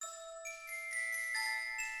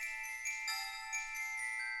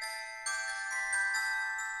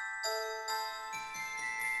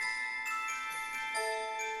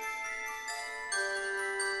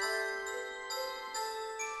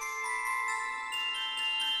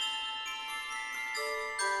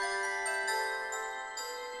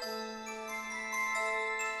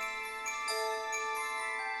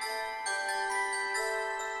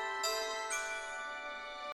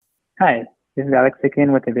Hi, this is Alex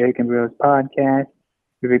again with the American Bros podcast.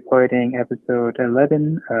 We're recording episode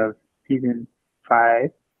 11 of season 5.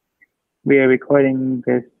 We are recording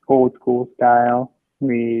this old school style.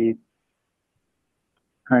 We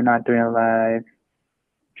are not doing a live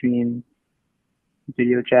stream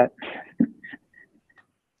video chat.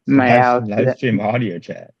 My house, Live stream audio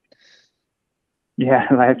chat. yeah,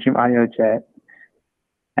 live stream audio chat.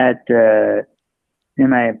 At in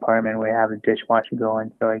my apartment, we have a dishwasher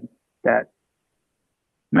going, so that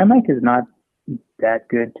my mic is not that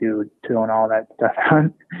good to tone all that stuff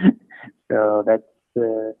on. So that's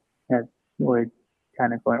we're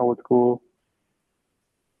kind of going old school.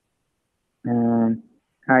 How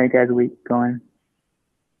are you guys' week going?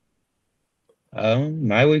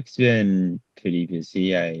 My week's been pretty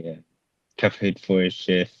busy. I covered for a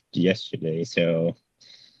shift yesterday, so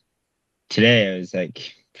today I was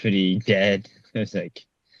like pretty dead. I was like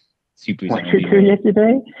super What did zombie you do mode.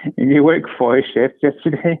 yesterday? You worked 4 shifts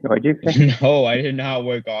yesterday? What'd you say? No, I did not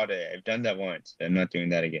work all day. I've done that once. I'm not doing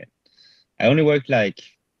that again. I only worked uh,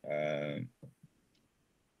 I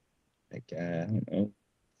don't know,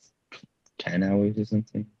 10 hours or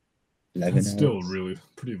something, That's 11 still hours. really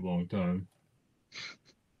pretty long time,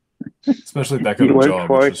 especially that kind You of worked job, which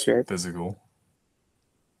four is shifts. physical.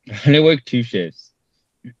 I only worked 2 shifts.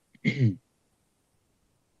 Did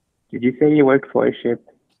you say you worked 4 shifts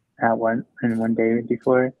at one day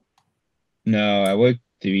before? No, I worked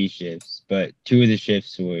 3 shifts, but 2 of the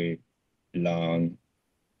shifts were long.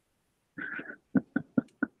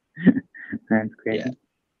 That's Yeah.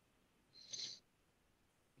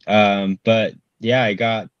 crazy. But yeah, I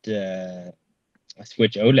got a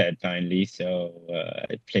Switch OLED finally, so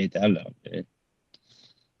I played that a little bit.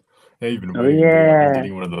 Yeah, you've been Oh waiting on yeah.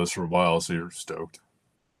 getting one of those for a while, so you're stoked.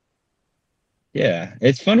 Yeah,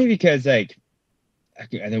 it's funny because like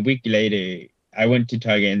a week later, I went to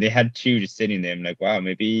Target and they had two just sitting there. I'm like, wow,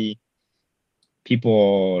 maybe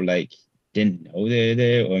people like didn't know they're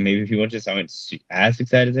there, or maybe people just aren't as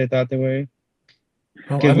excited as I thought they were.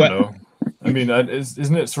 Well, I Because don't what? know. I mean,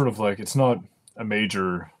 isn't it sort of like it's not a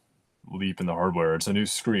major leap in the hardware? It's a new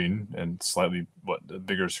screen and slightly a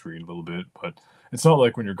bigger screen a little bit, but it's not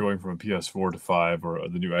like when you're going from a PS4 to 5 or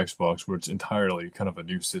the new Xbox where it's entirely kind of a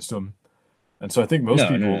new system. And so I think No,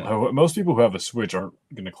 no, no. most people who have a Switch aren't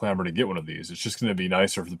going to clamor to get one of these. It's just going to be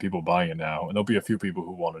nicer for the people buying it now, and there'll be a few people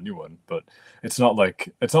who want a new one. But it's not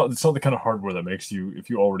the kind of hardware that makes you,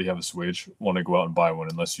 if you already have a Switch, want to go out and buy one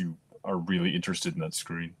unless you are really interested in that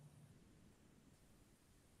screen.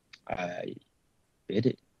 I bid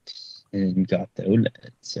it and got the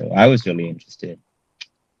OLED, so I was really interested.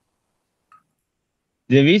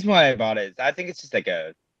 The reason why I bought it is I think it's just like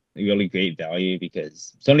a really great value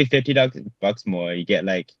because it's only $50 more. You get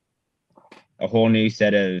like a whole new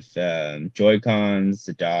set of Joy Cons,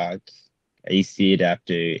 the dock, AC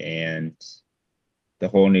adapter, and the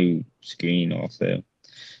whole new screen also.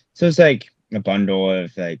 So it's like a bundle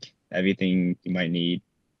of like everything you might need.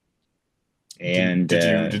 And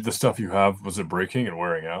Did the stuff you have, was it breaking and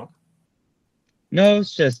wearing out? no,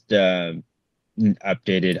 it's just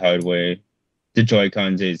updated hardware. The Joy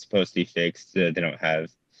Cons is supposed to be fixed. So they don't have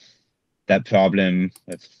that problem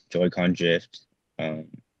of Joy-Con drift. Um,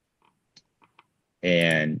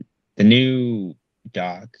 and the new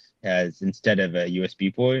dock has, instead of a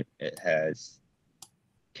USB port, it has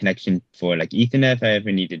connection for like Ethernet if I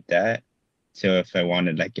ever needed that. So if I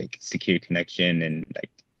wanted like a secure connection and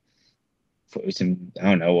like for some, I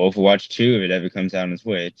don't know, Overwatch 2, if it ever comes out on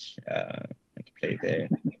Switch, I can play there.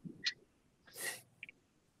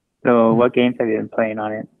 So what games have you been playing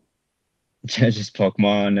on it? Just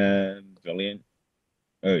Pokemon Brilliant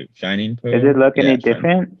or Shining Does Pearl. it look any Yeah, Shining.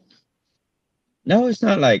 different? No, it's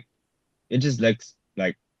not like it just looks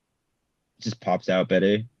like just pops out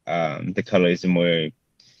better. The colors are more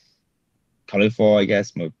colorful, I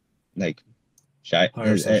guess, more like shy.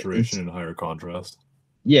 Higher saturation It's and higher contrast.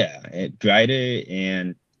 yeah, brighter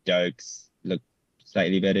and darks look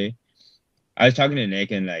slightly better. I was talking to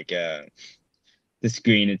Nick and like the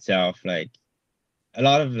screen itself, like a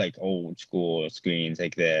lot of like old school screens,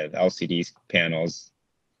 like the LCD panels,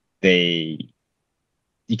 they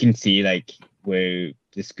you can see like where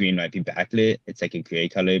the screen might be backlit. It's like a gray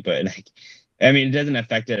color, but like I mean, it doesn't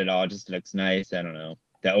affect it at all. It just looks nice. I don't know.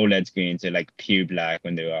 The OLED screens are like pure black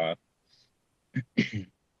when they're off.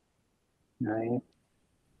 Right.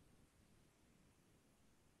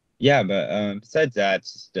 Yeah, but besides that,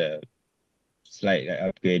 it's just a slight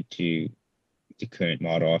upgrade to the current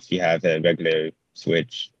model. If you have a regular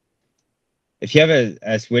Switch, if you have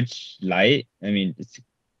a Switch Lite, I mean, it's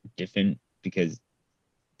different because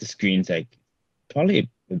the screen's like probably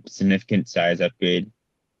a significant size upgrade.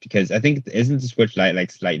 because I think isn't the Switch Lite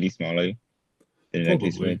like slightly smaller than like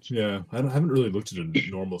the Probably, Switch? yeah. Haven't really looked at a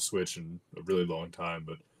normal Switch in a really long time,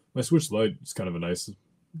 but my Switch Lite is kind of a nice.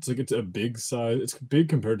 It's like it's a big size. It's big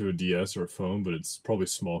compared to a DS or a phone, but it's probably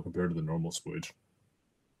small compared to the normal Switch.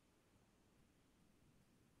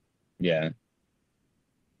 Yeah.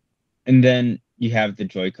 And then you have the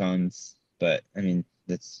Joy-Cons, but I mean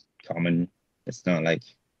that's common. It's not like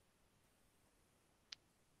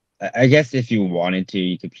I guess if you wanted to,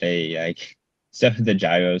 you could play like some of the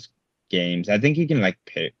gyros games. I think you can like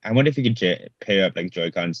pair. I wonder if you could pair up like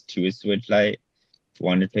Joy-Cons to a Switch Lite if you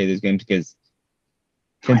wanted to play those games because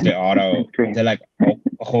since they're like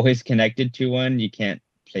always connected to one, you can't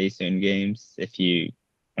play certain games if you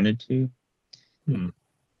wanted to.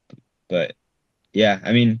 But yeah,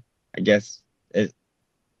 I mean, I guess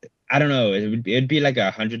I don't know. It'd be like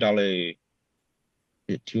 $100.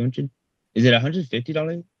 Is it 200? Is it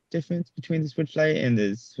 $150 difference between the Switch Lite and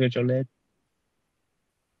the Switch OLED?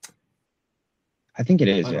 I think it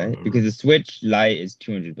is, I don't right? know. Because the Switch Lite is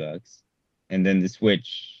 $200, and then the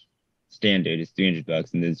Switch Standard is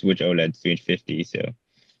 $300, and the Switch OLED is $350. So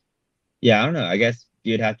yeah, I don't know. I guess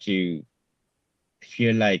you'd have to, if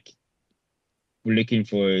you're like looking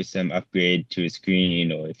for some upgrade to a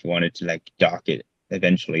screen, or if you wanted to like dock it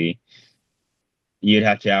eventually, you'd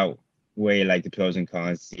have to outweigh like the pros and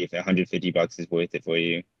cons, see if $150 is worth it for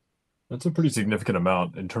you. That's a pretty significant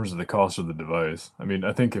amount in terms of the cost of the device. I mean,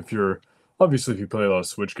 I think if you play a lot of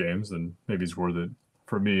Switch games, then maybe it's worth it.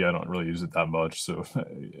 For me, I don't really use it that much, so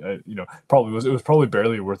it was probably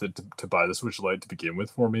barely worth it to buy the Switch Lite to begin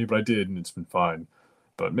with for me, but I did, and it's been fine.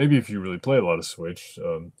 But maybe if you really play a lot of Switch,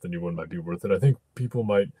 the new one might be worth it. I think people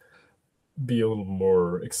might be a little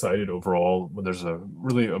more excited overall when there's a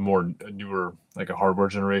newer like a hardware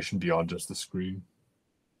generation beyond just the screen.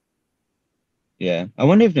 Yeah, I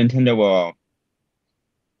wonder if Nintendo will.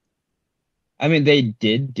 I mean, they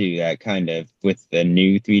did do that kind of with the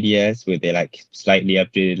new 3DS, where they like slightly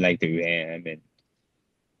updated like the RAM, and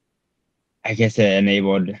I guess it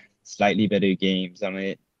enabled slightly better games on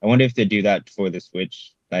it. I wonder if they do that for the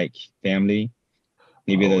Switch like family.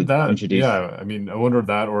 Maybe Oh, they'll that introduce. yeah. I mean, I wonder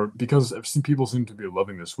that, or because I've seen people seem to be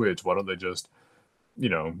loving the Switch, why don't they just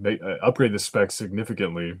upgrade the specs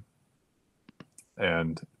significantly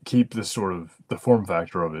and keep this sort of the form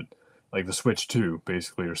factor of it, like the Switch 2,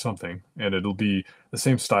 basically, or something, and it'll be the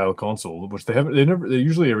same style console, which they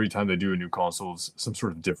usually every time they do a new console is some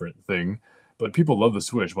sort of different thing. But people love the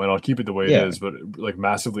Switch. Why not keep it the way it Yeah, is, but like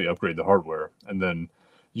massively upgrade the hardware, and then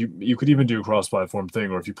you could even do a cross-platform thing,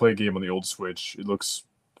 or if you play a game on the old Switch, it looks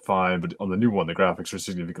fine, but on the new one, the graphics are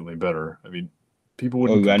significantly better. I mean, people or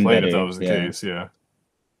wouldn't run complain if that better. was the Yeah, case. Yeah.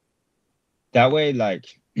 that way,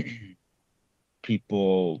 like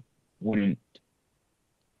people wouldn't.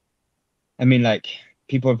 I mean, like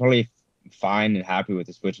people are probably fine and happy with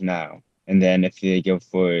the Switch now, and then if they go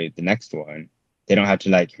for the next one, they don't have to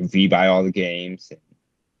like rebuy all the games and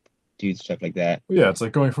do stuff like that. Yeah, it's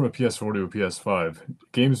like going from a PS4 to a PS5.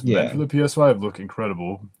 Games meant Yeah, for the PS5 look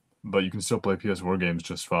incredible, but you can still play PS4 games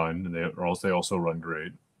just fine, and they also run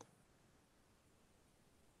great.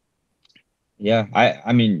 yeah.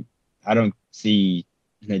 I mean, I don't see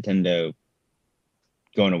Nintendo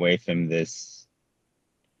going away from this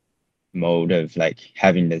mode of like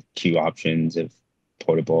having the two options of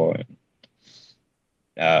portable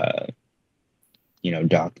and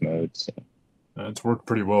dock mode. So It's worked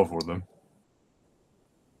pretty well for them.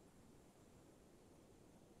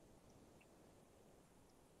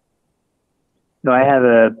 No, I have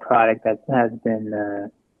a product that has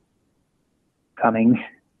been coming,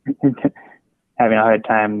 having a hard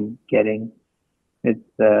time getting. It's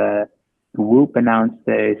Whoop announced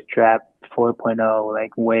their Strap 4.0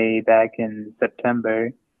 like way back in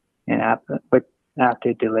September, and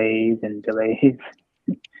after delays and delays,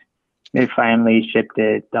 they finally shipped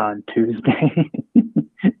it on Tuesday.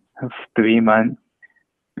 3 months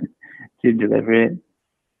to deliver it.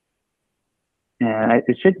 And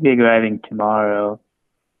it should be arriving tomorrow.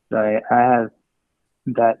 So I have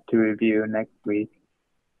that to review next week.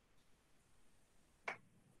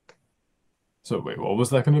 So wait, what was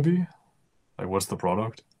that going to be? Like, what's the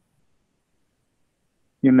product?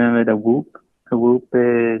 You remember the Whoop? The Whoop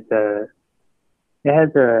is it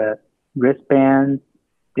has a wristband.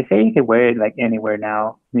 They say you can wear it like anywhere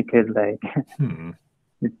now because like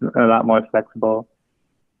it's a lot more flexible.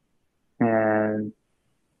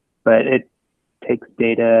 But it takes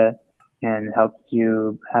data and helps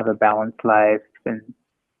you have a balanced life and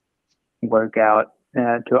work out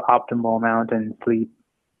to optimal amount and sleep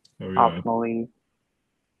optimally.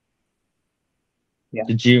 Yeah.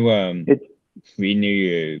 Did you It's renew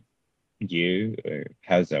your you, or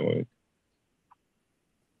how's that work?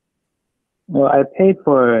 Well, I paid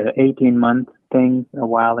for an 18-month thing a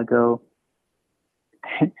while ago.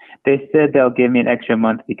 They said they'll give me an extra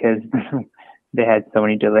month because they had so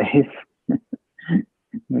many delays.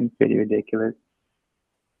 It's pretty ridiculous.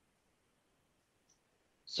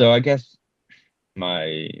 So I guess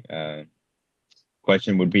my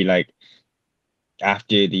question would be like,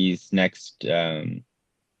 after these next 7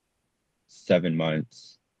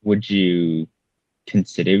 months, would you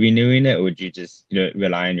consider renewing it, or would you just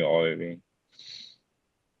rely on your Aura Ring?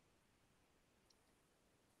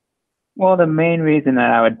 Well, the main reason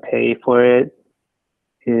that I would pay for it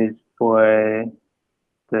is for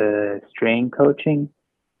the strain coaching.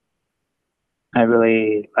 I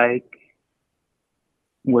really like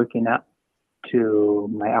working up to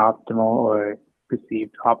my optimal or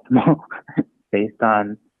perceived optimal based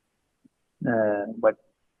on what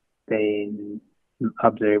they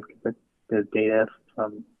observed with the data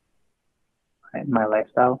from my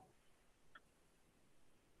lifestyle.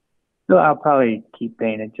 So I'll probably keep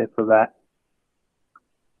paying it just for that.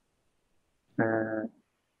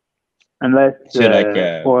 Unless So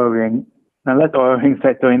like Aura Ring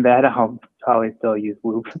starts doing that, I'll probably still use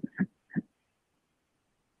Whoop.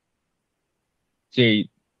 so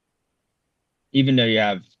even though you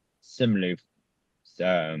have similar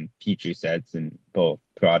feature sets in both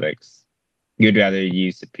products, you'd rather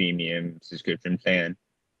use the premium subscription plan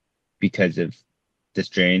because of the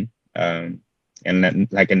strain and then,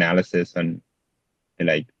 like, analysis on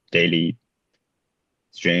like daily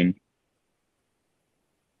strain.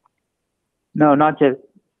 No, not just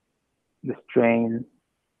the strain.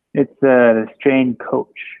 It's the strain coach.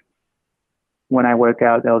 When I work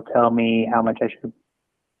out, they'll tell me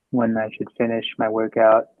when I should finish my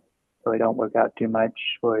workout, so I don't work out too much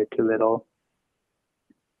or too little.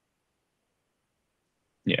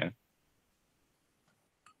 Yeah.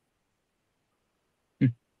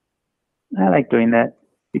 I like doing that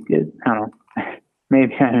because, I don't know,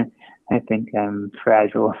 maybe I think I'm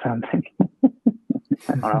fragile or something. I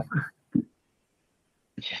don't know.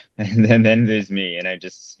 Yeah. And then there's me, and I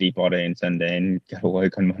just sleep all day on Sunday and gotta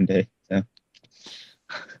work on Monday. So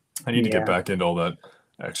I need to Yeah. get back into all that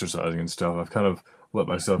exercising and stuff. I've kind of let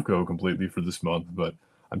myself go completely for this month, but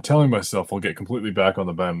I'm telling myself I'll get completely back on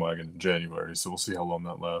the bandwagon in January, so we'll see how long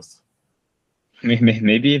that lasts.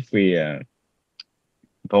 maybe if we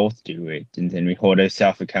both do it and then we hold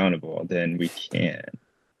ourselves accountable, then we can.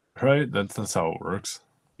 Right? That's how it works.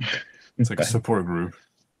 It's like a support group.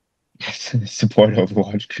 Support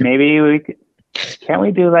Overwatch group. Maybe can't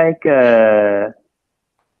we do like a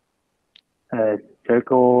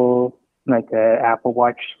circle, like a Apple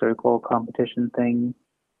Watch circle competition thing?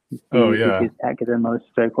 Oh, See yeah. who can get the most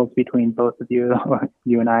circles between both of you, or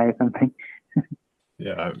you and I, or something.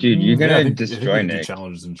 Yeah, Dude, you're gonna I think destroy we can do Nick.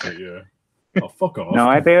 challenges and shit. Yeah. Oh, fuck off. No,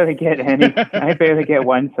 I barely get any. I barely get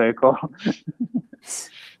one circle.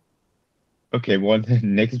 Okay, well,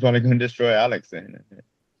 Nick is probably gonna destroy Alex then.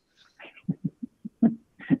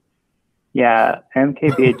 Yeah,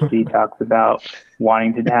 MKBHD talks about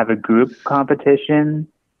wanting to have a group competition.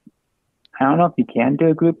 I don't know if you can do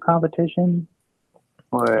a group competition.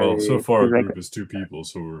 Or Well, so far our like, group is 2 people,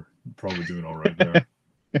 so we're probably doing all right there.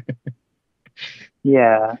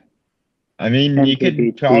 yeah, I mean, you could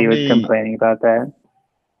MKBHD was probably, complaining about that.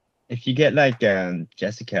 if you get like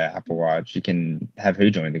Jessica Apple Watch, you can have her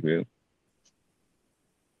join the group.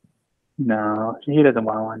 No, she doesn't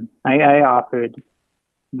want one. I offered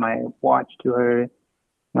my watch to her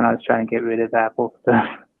when I was trying to get rid of Apple stuff.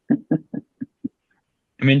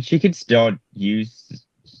 I mean, she could still use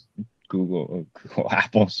Google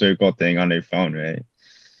Apple Circle thing on her phone, right?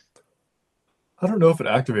 I don't know if it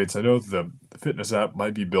activates. I know the fitness app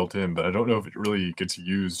might be built in, but I don't know if it really gets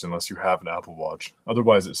used unless you have an Apple Watch.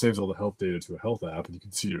 Otherwise, it saves all the health data to a health app, and you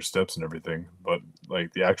can see your steps and everything. But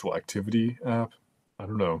like the actual activity app, I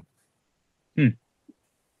don't know.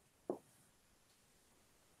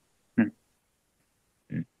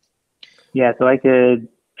 Yeah, so I could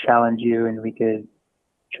challenge you, and we could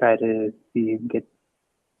try to see who can get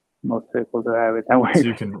most circles or however that works. So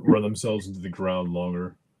you can run themselves into the ground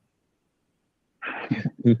longer.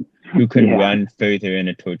 Who can Yeah. run further in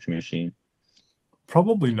a torch machine?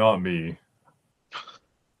 Probably not me.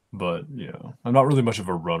 But I'm not really much of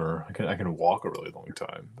a runner. I can walk a really long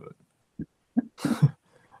time, but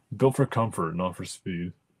built for comfort, not for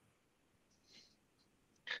speed.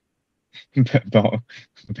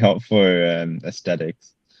 Belt for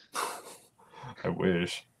aesthetics. I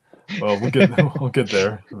wish. Well, we'll get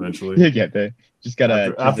there eventually. You get there. Just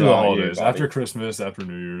gotta After the chisel out your holidays, body. after Christmas, after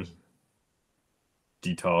New Year's.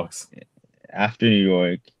 Detox. After New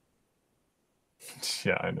York.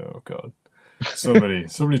 Yeah, I know. God, so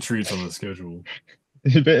many treats on the schedule.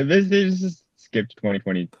 They just skipped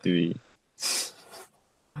 2023.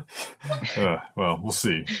 Well, we'll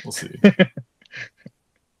see. We'll see.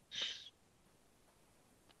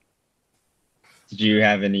 Did you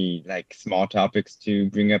have any like small topics to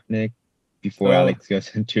bring up, Nick, before Uh, Alex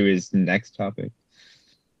goes into his next topic?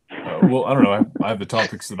 well, I don't know. I have the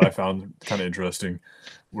topics that I found kind of interesting.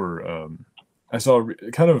 Were I saw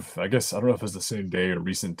kind of, I guess, I don't know if it's the same day or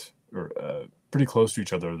recent or pretty close to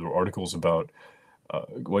each other. There were articles about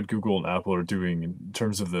what Google and Apple are doing in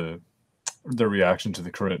terms of their reaction to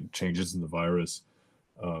the current changes in the virus.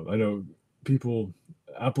 I know people,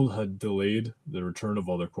 Apple had delayed the return of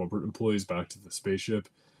all their corporate employees back to the spaceship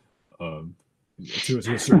um, to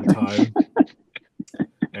a certain time,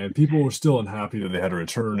 and people were still unhappy that they had to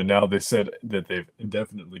return. And now they said that they've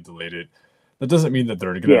indefinitely delayed it. That doesn't mean that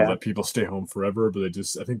they're going to Yeah. let people stay home forever, but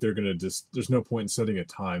I think they're going to there's no point in setting a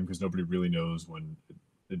time because nobody really knows when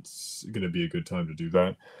it's going to be a good time to do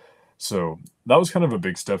that. So that was kind of a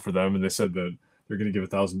big step for them. And they said that they're going to give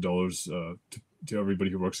 $1,000 to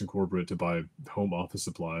everybody who works in corporate to buy home office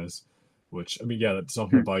supplies, which, I mean, yeah, that's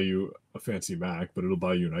not going to buy you a fancy Mac, but it'll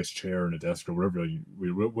buy you a nice chair and a desk or whatever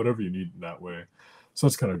you need in that way. So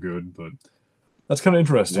that's kind of good, but that's kind of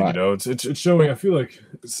interesting, Right. It's showing. I feel like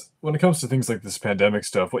when it comes to things like this pandemic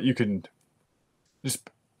stuff, what you can just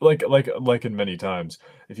like in many times,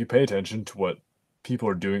 if you pay attention to what people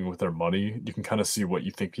are doing with their money, you can kind of see what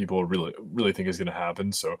you think people really think is going to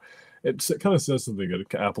happen. So it kind of says something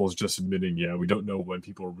that Apple is just admitting, yeah, we don't know when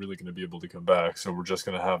people are really going to be able to come back, so we're just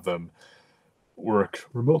going to have them work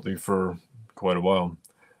remotely for quite a while.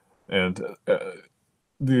 And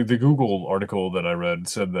the Google article that I read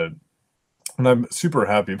said that, and I'm super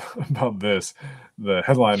happy about this. The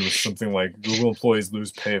headline was something like Google employees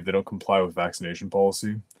lose pay if they don't comply with vaccination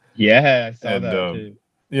policy. Yeah, I saw And that too.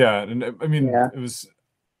 yeah, and I mean, Yeah. it was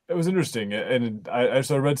interesting, and I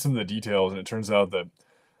read some of the details, and it turns out that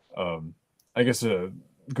I guess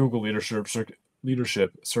Google leadership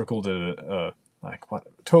circled like what,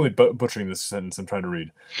 totally butchering this sentence I'm trying to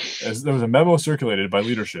read. As there was a memo circulated by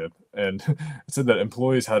leadership, and it said that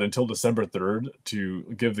employees had until December 3rd to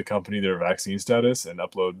give the company their vaccine status and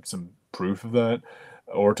upload some proof of that,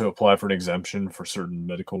 or to apply for an exemption for certain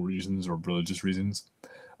medical reasons or religious reasons.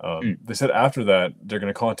 Mm. They said after that they're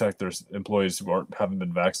going to contact their employees who haven't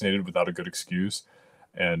been vaccinated without a good excuse,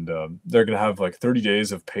 and they're going to have like 30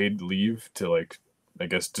 days of paid leave to, like, I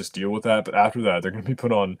guess, just deal with that. But after that, they're going to be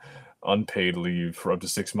put on unpaid leave for up to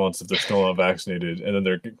 6 months if they're still not vaccinated, and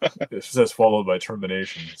then it says followed by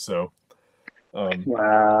termination. So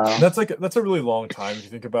Wow. that's a really long time if you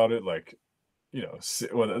think about it. Like,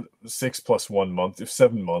 6 plus 1 month, if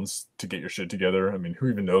 7 months to get your shit together. I mean, who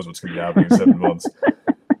even knows what's going to be happening in 7 months?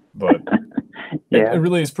 But Yeah. it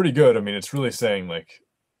really is pretty good. I mean, it's really saying like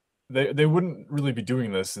they wouldn't really be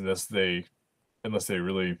doing this unless they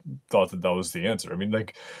really thought that that was the answer. I mean,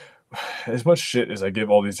 like, as much shit as I give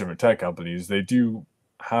all these different tech companies, they do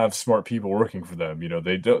have smart people working for them.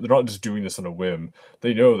 They're not just doing this on a whim.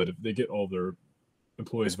 They know that if they get all their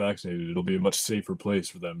employees vaccinated, it'll be a much safer place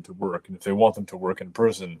for them to work. And if they want them to work in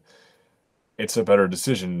person, it's a better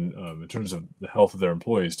decision in terms of the health of their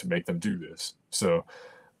employees to make them do this. So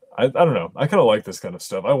I don't know. I kind of like this kind of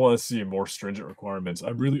stuff. I want to see more stringent requirements.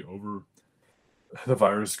 I'm really over the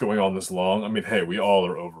virus going on this long. I mean, hey, we all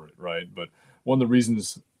are over it, right? But one of the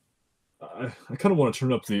reasons I kind of want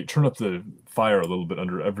to turn up the fire a little bit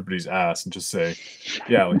under everybody's ass and just say,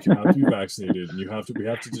 yeah, like, you have to be vaccinated, and we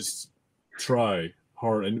have to just try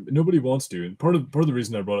hard, and nobody wants to. And part of the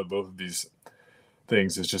reason I brought up both of these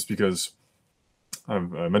things is just because I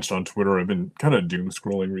mentioned on Twitter I've been kind of doom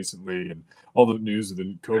scrolling recently, and all the news of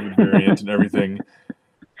the COVID variant and everything.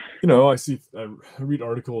 I read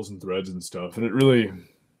articles and threads and stuff, and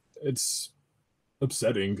it's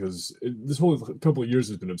upsetting because this whole couple of years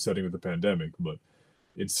has been upsetting with the pandemic, but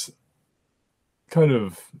it's kind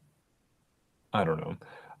of, I don't know.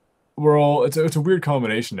 It's a weird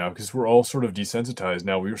combination now because we're all sort of desensitized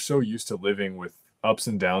now. We were so used to living with ups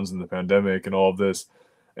and downs in the pandemic and all of this,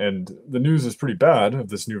 and the news is pretty bad of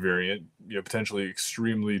this new variant. Potentially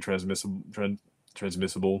extremely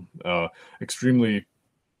transmissible, extremely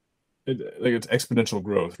like it's exponential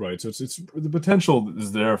growth, right? So it's the potential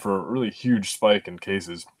is there for a really huge spike in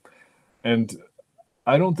cases, and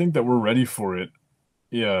I don't think that we're ready for it.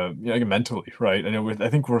 Yeah, yeah, like mentally, right? I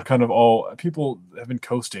think we're kind of all people have been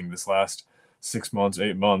coasting this last 6 months,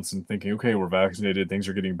 8 months, and thinking, okay, we're vaccinated, things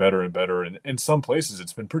are getting better and better, and in some places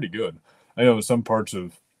it's been pretty good. I know in some parts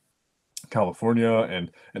of California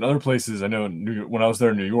and other places. I know when I was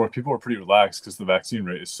there in New York, people were pretty relaxed because the vaccine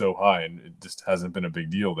rate is so high, and it just hasn't been a big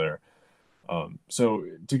deal there. So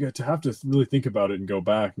to have to really think about it and go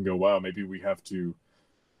back and go, wow, maybe we have to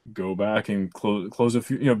go back and close a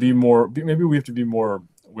few, maybe we have to be more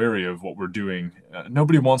wary of what we're doing.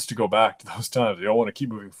 Nobody wants to go back to those times. They all want to keep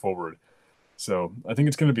moving forward. So I think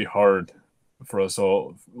it's going to be hard for us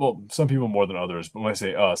all. Well, some people more than others, but when I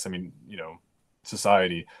say us, I mean,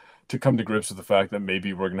 society, to come to grips with the fact that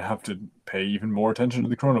maybe we're going to have to pay even more attention to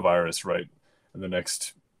the coronavirus, right, in the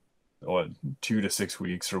next 2 to 6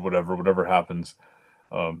 weeks or whatever happens.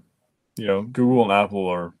 Google and Apple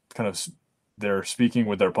are kind of, they're speaking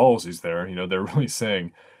with their policies there. They're really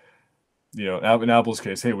saying, in Apple's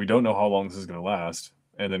case, hey, we don't know how long this is going to last.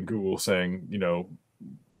 And then Google saying,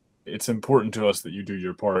 it's important to us that you do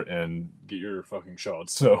your part and get your fucking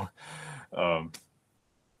shots. So,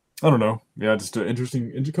 I don't know. Yeah, just a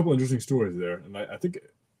couple interesting stories there. And I think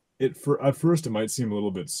at first it might seem a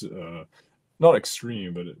little bit, not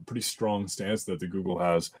extreme, but a pretty strong stance that the Google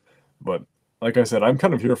has. But like I said, I'm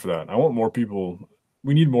kind of here for that. I want more people.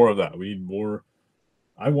 We need more of that. We need more.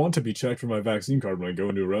 I want to be checked for my vaccine card when I go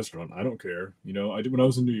into a restaurant. I don't care. I did when I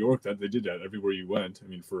was in New York. That they did that everywhere you went. I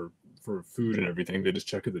mean, for food and everything, they just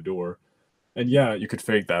check at the door. And yeah, you could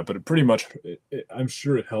fake that, but it pretty much, I'm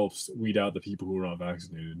sure it helps weed out the people who are not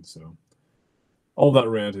vaccinated. So, all that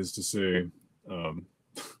rant is to say, I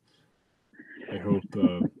hope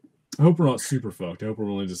we're not super fucked. I hope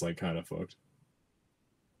we're only just like kind of fucked.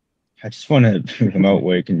 I just want to remote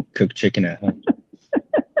work and cook chicken at home.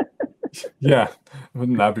 Yeah,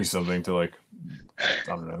 wouldn't that be something to like, I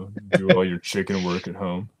don't know, do all your chicken work at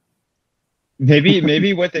home?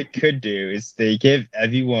 Maybe what they could do is they give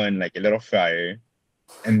everyone like a little fryer,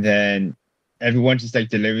 and then everyone just like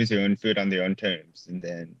delivers their own food on their own terms, and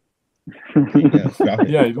then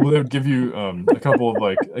yeah, well, they would give you a couple of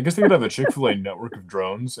like, I guess they could have a Chick-fil-A network of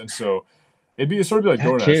drones, and so it'd be sort of like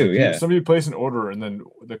DoorDash. Too, yeah. Somebody would place an order, and then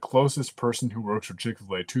the closest person who works for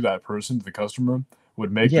Chick-fil-A to that person, to the customer,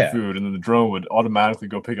 would make the food, and then the drone would automatically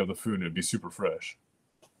go pick up the food, and it'd be super fresh.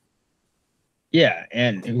 Yeah,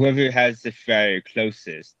 and whoever has the fryer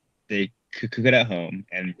closest, they cook it at home,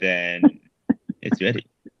 and then it's ready.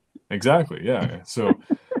 Exactly. Yeah. So,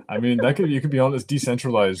 I mean, you could be on this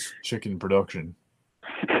decentralized chicken production.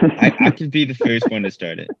 I could be the first one to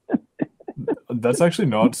start it. That's actually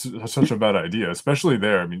not such a bad idea, especially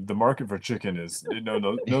there. I mean, the market for chicken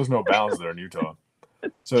knows no bounds there in Utah.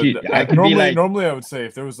 So Dude, normally I would say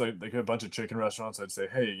if there was like a bunch of chicken restaurants, I'd say,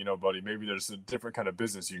 hey, buddy, maybe there's a different kind of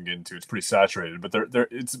business you can get into. It's pretty saturated, but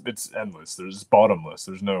it's endless. There's bottomless.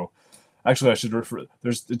 There's no. Actually, I should refer.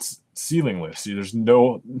 It's ceilingless. See, there's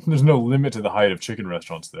no limit to the height of chicken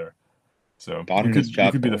restaurants there. So you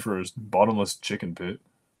could be the first bottomless chicken pit.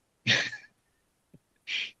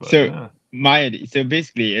 But, so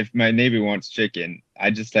basically, if my neighbor wants chicken,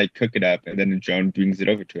 I just like cook it up, and then the drone brings it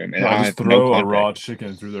over to him, and I just throw a raw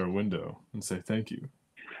chicken through their window and say thank you.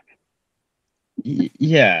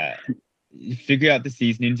 Yeah, figure out the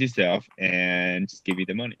seasonings yourself, and just give you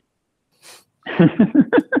the money.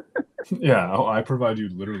 Yeah, I provide you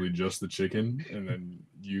literally just the chicken, and then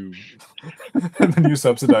you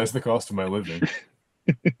subsidize the cost of my living.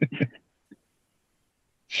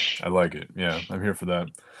 I like it. Yeah, I'm here for that.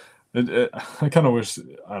 I kind of wish,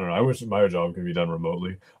 I don't know, I wish my job could be done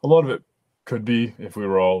remotely. A lot of it could be if we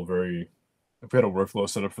were all if we had a workflow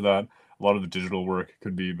set up for that. A lot of the digital work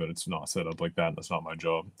could be, but it's not set up like that. That's not my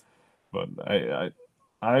job. But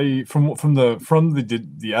I from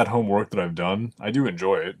the at home work that I've done, I do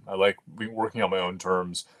enjoy it. I like working on my own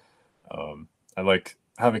terms. I like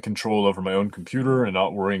having control over my own computer and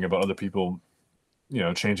not worrying about other people,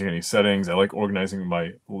 changing any settings. I like organizing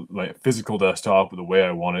my physical desktop the way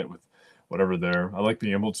I want it with whatever there. I like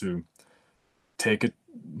being able to take a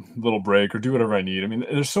little break or do whatever I need. I mean,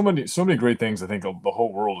 there's so many great things I think the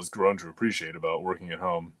whole world has grown to appreciate about working at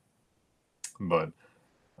home. But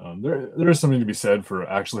there is something to be said for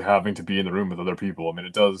actually having to be in the room with other people. I mean,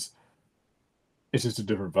 it's just a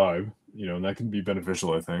different vibe, and that can be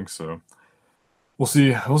beneficial, I think. So we'll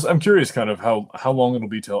see. I'm curious kind of how long it'll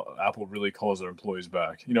be till Apple really calls their employees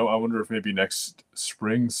back. I wonder if maybe next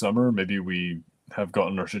spring, summer, maybe we have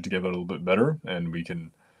gotten our shit together a little bit better and we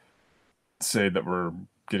can say that we're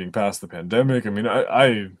getting past the pandemic. I mean,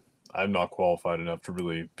 I'm not qualified enough to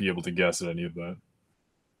really be able to guess at any of that.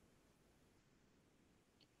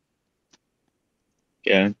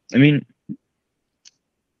 Yeah, I mean,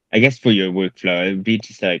 I guess for your workflow, it would be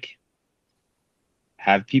just like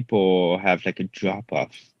have people have like a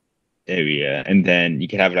drop-off area, and then you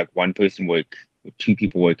can have like one person work, 2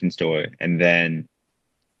 people work in store, and then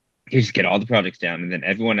you just get all the projects down, and then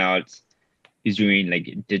everyone else is doing like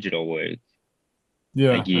digital work,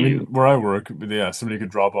 Yeah, like I mean, you. where I work, yeah, somebody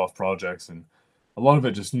could drop off projects, and a lot of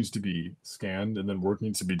it just needs to be scanned, and then work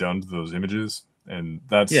needs to be done to those images, and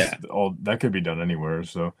that's Yeah, all that could be done anywhere.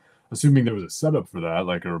 So, assuming there was a setup for that,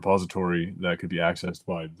 like a repository that could be accessed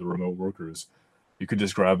by the remote workers, you could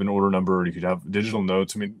just grab an order number, you could have digital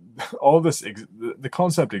notes. I mean, all this, the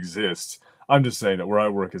concept exists. I'm just saying that where I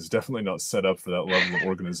work is definitely not set up for that level of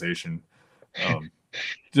organization. Um,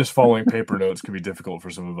 just following paper notes can be difficult for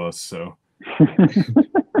some of us, so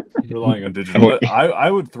relying on digital.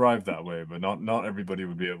 I would thrive that way, but not everybody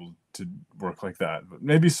would be able to work like that. But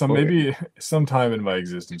maybe sometime in my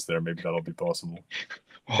existence there, maybe that'll be possible.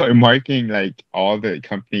 or marking like all the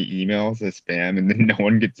company emails as spam, and then no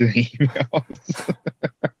one gets the emails.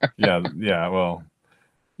 Yeah. Well,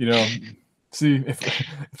 see,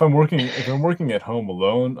 if I'm working at home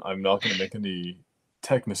alone, I'm not going to make any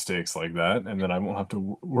tech mistakes like that, and then I won't have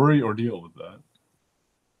to worry or deal with that.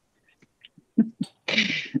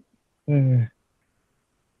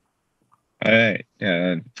 All right,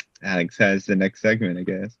 Alex has the next segment, I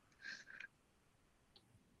guess.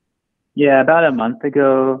 Yeah, about a month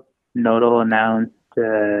ago, Nodal announced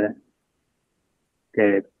the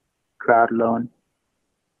crowd loan,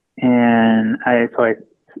 and I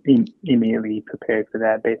immediately prepared for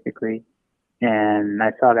that basically. And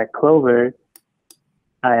I saw that Clover,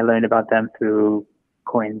 I learned about them through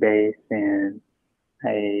Coinbase, and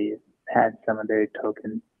I had some of their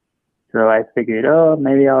tokens. So I figured,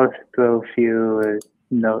 maybe I'll throw a few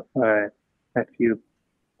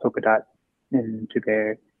Polkadot into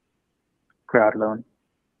their crowd loan.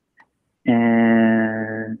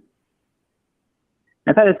 And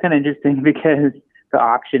I thought it's kind of interesting because the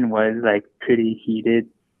auction was like pretty heated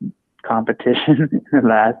competition the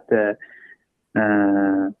last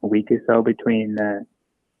week or so between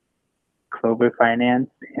Clover Finance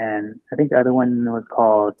and I think the other one was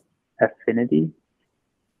called Affinity.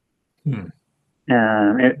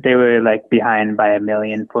 They were like behind by 1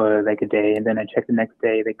 million for like a day, and then I checked the next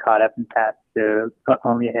day, they caught up and passed. They're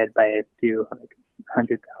only ahead by a few, like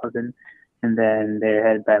 100,000, and then they're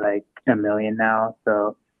ahead by like 1 million now.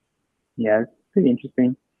 So yeah, it's pretty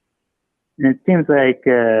interesting. And it seems like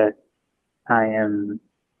I am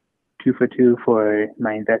 2 for 2 for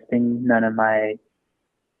my investing. None of my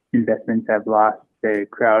investments have lost their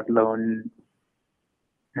crowd loan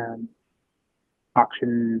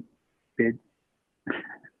auction bids.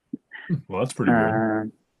 Well, that's pretty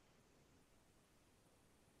good.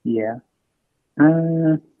 Yeah.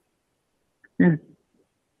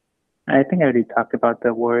 I think I already talked about the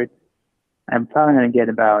awards. I'm probably going to get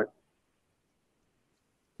about,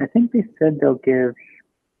 I think they said they'll give,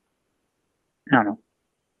 I don't know,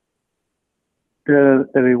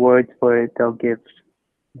 the rewards for it, they'll give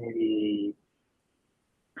maybe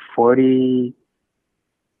 40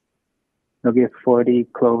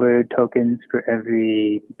 Clover tokens for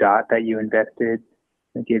every DOT that you invested.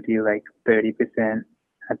 They'll give you like 30%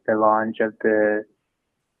 at the launch of the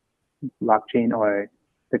blockchain or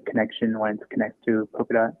the connection when it's connected to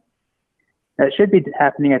Polkadot. That should be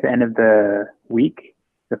happening at the end of the week.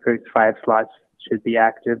 The first 5 slots should be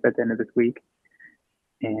active at the end of this week.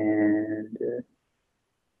 And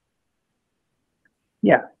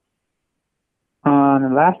yeah.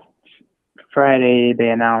 On last Friday, they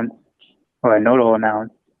announced, or Nodal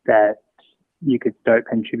announced, that you could start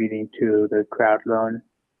contributing to the crowd loan.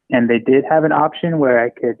 And they did have an option where I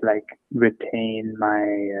could like retain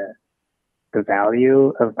my the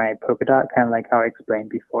value of my Polkadot, kind of like how I explained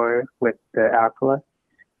before with the Alcala.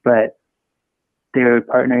 But they were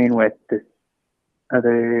partnering with this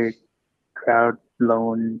other crowd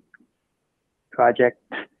loan project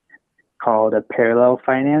called a Parallel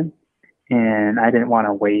Finance. And I didn't want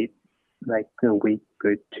to wait like a week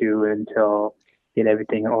or two until get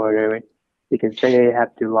everything in order because they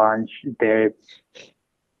have to launch their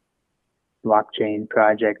blockchain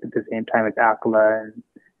project at the same time as Alcala and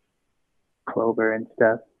Clover and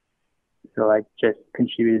stuff. So I just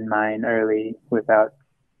contributed mine early without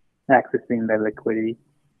accessing the liquidity.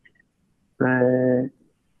 But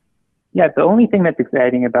yeah, the only thing that's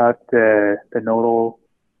exciting about the Nodal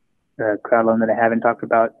crowd loan that I haven't talked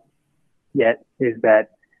about yet is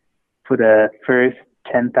that for the first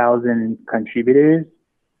 10,000 contributors,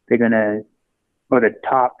 they're gonna, or the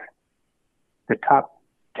top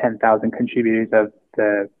 10,000 contributors of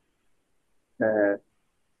the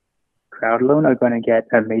crowd loan are going to get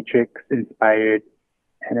a Matrix inspired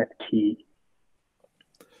NFT.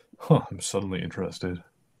 I'm suddenly interested.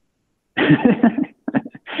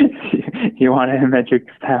 You want a Matrix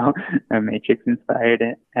inspired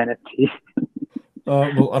NFT?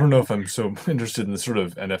 Well, I don't know if I'm so interested in the sort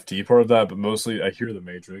of NFT part of that, but mostly I hear the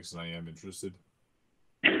Matrix and I am interested.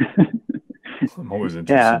 I'm always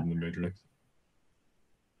interested Yeah. in the Matrix.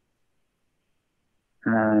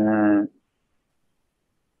 Uh,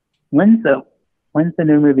 when's the when's the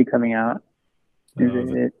new movie coming out? Is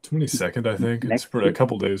The it 22nd, I think. It's next for a year?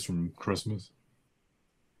 couple days from Christmas.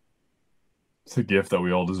 It's a gift that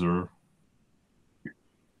we all deserve.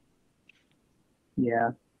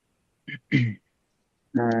 Yeah.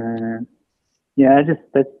 Uh, yeah, just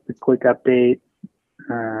that's a quick update.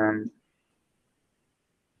 Um,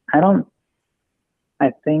 I don't.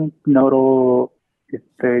 I think Nodal is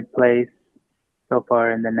third place so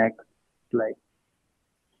far in the next like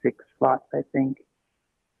 6 slots. I think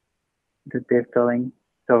that they're filling.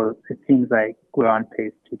 So it seems like we're on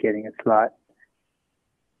pace to getting a slot.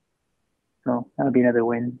 So that'll be another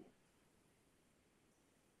win.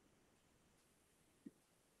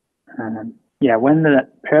 Yeah, when the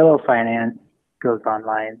parallel finance goes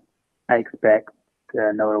online, I expect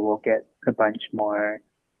Nodal will get a bunch more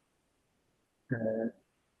uh,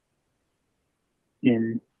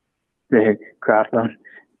 in the crowd loan.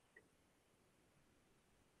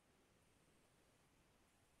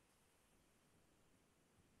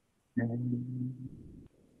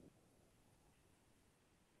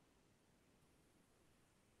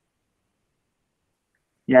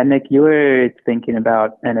 Yeah, Nick, you were thinking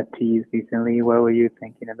about NFTs recently. What were you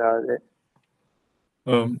thinking about it?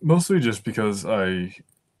 Mostly just because I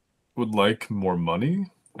would like more money,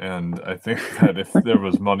 and I think that if there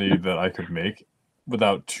was money that I could make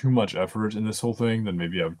without too much effort in this whole thing, then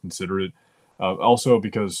maybe I would consider it. Also,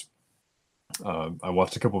 because I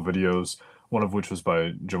watched a couple videos, one of which was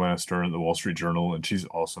by Joanna Stern at the Wall Street Journal, and she's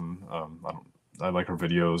awesome. I like her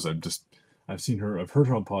videos. I've seen her, I've heard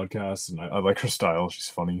her on podcasts, and I like her style. She's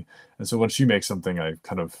funny, and so when she makes something, I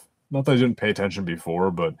kind of, not that I didn't pay attention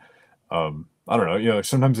before, but I don't know. You know,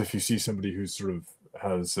 sometimes if you see somebody who sort of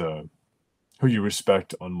has who you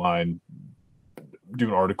respect online do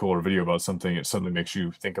an article or video about something, it suddenly makes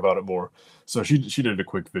you think about it more. So she did a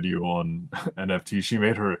quick video on NFT. She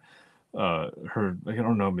made her, like, I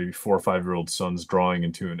don't know, maybe 4 or 5 year old son's drawing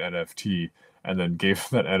into an NFT, and then gave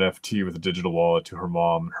that NFT with a digital wallet to her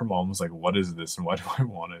mom. Her mom was like, "What is this, and why do I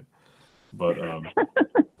want it?" But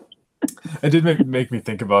it did make me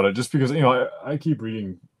think about it, just because, you know, I keep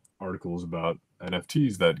reading articles about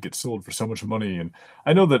NFTs that get sold for so much money, and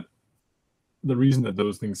I know that the reason that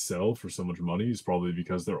those things sell for so much money is probably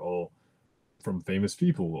because they're all from famous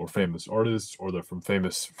people or famous artists, or they're from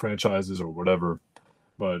famous franchises or whatever.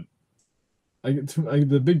 But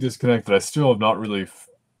the big disconnect that I still have not really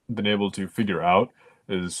been able to figure out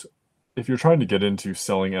is, if you're trying to get into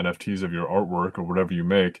selling NFTs of your artwork or whatever you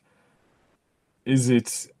make, is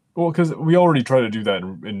it, well, because we already try to do that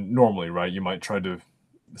in normally, right? You might try to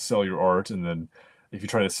sell your art, and then if you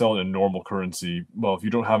try to sell it in normal currency, well, if you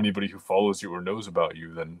don't have anybody who follows you or knows about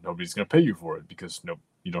you, then nobody's going to pay you for it because no,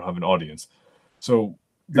 you don't have an audience. So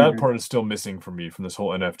that Mm-hmm. part is still missing for me from this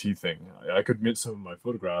whole NFT thing. I could admit some of my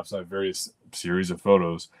photographs. I have various series of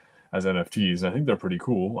photos as NFTs, and I think they're pretty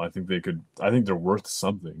cool. I think I think they're worth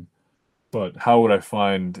something. But how would I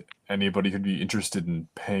find anybody who'd be interested in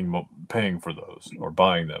paying for those or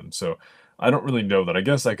buying them? So I don't really know that. I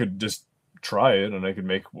guess I could just try it, and I could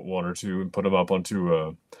make one or two and put them up onto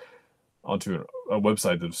a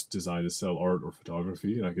website that's designed to sell art or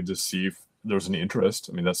photography, and I could just see if there's any interest.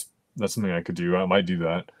 I mean, that's something I could do. I might do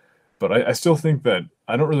that, but I still think that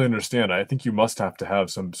I don't really understand. I think you must have to have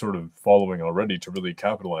some sort of following already to really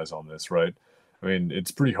capitalize on this, right? I mean,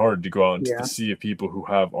 it's pretty hard to go out into the Yeah. sea of people who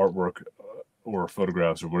have artwork or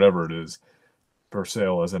photographs or whatever it is for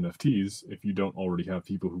sale as NFTs if you don't already have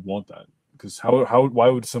people who want that. Because why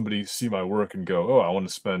would somebody see my work and go, oh, I want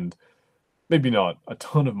to spend maybe not a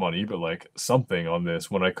ton of money, but like something on this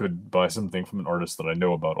when I could buy something from an artist that I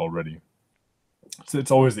know about already? So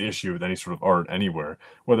it's always the issue with any sort of art anywhere,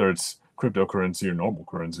 whether it's cryptocurrency or normal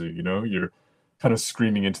currency. You know, you're kind of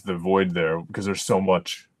screaming into the void there because there's so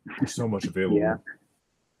much Yeah. available.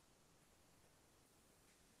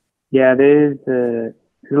 Yeah, there's a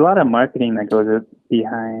lot of marketing that goes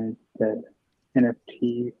behind the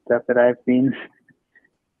NFT stuff that I've seen,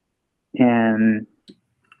 and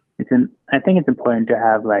I think it's important to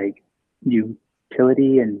have like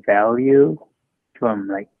utility and value from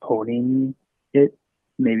like owning it.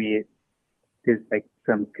 Maybe there's like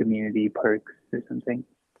some community perks or something.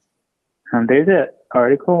 There's an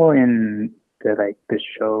article in the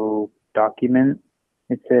show document.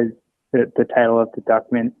 It says the title of the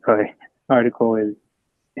document or article is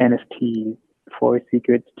NFTs: Four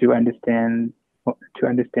Secrets to Understand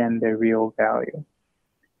their Real Value.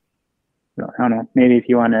 So I don't know. Maybe if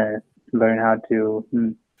you want to learn how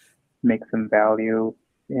to make some value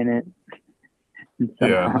in it, and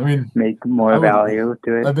Yeah, somehow I mean, make more I would. value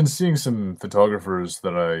to it. I've been seeing some photographers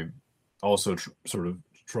that I also sort of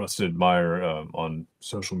trust and admire on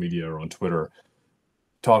social media or on Twitter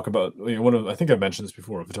talk about, one of, I think I've mentioned this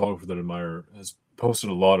before, a photographer that I admire has posted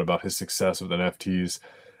a lot about his success with NFTs,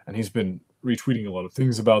 and he's been retweeting a lot of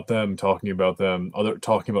things about them, talking about them,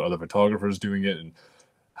 talking about other photographers doing it, and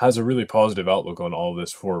has a really positive outlook on all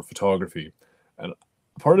this for photography. And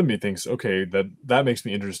part of me thinks, okay, that makes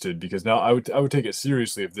me interested, because now I would take it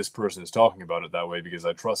seriously if this person is talking about it that way, because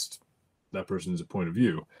I trust that person's point of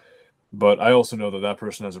view. But I also know that that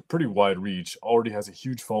person has a pretty wide reach, already has a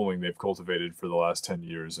huge following they've cultivated for the last 10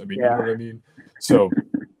 years. I mean, you know what Yeah. I mean? So,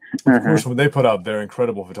 of course, when they put out their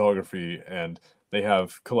incredible photography and they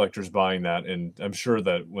have collectors buying that, and I'm sure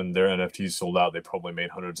that when their NFTs sold out, they probably made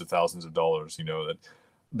hundreds of thousands of dollars.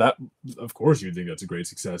 That of course you'd think that's a great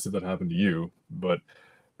success if that happened to you. But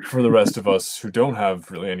for the rest of us who don't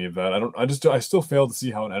have really any of that, I still fail to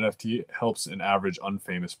see how an NFT helps an average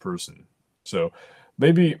unfamous person. So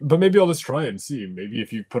maybe I'll just try it and see. Maybe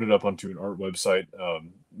if you put it up onto an art website,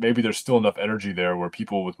 maybe there's still enough energy there where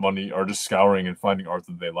people with money are just scouring and finding art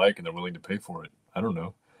that they like and they're willing to pay for it. I don't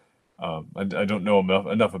know. I don't know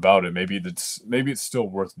enough about it. Maybe it's still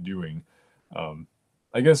worth doing.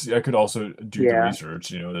 I guess I could also do the Yeah.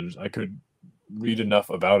 research. I could read enough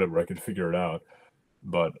about it where I could figure it out,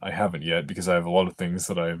 but I haven't yet because I have a lot of things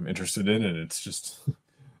that I'm interested in, and it's just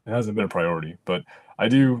it hasn't been a priority. But I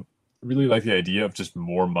do really like the idea of just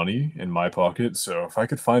more money in my pocket. So if I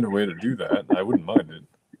could find a way to do that, I wouldn't mind it.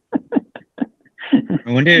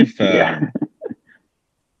 I wonder if Yeah.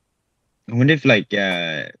 like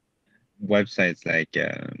websites like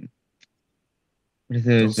what are Don't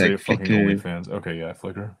those, say like fucking Flickr? OnlyFans. Okay, yeah,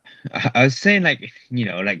 Flickr. I was saying, like,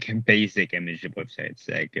 like basic image websites,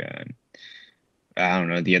 like I don't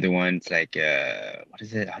know, the other ones, like what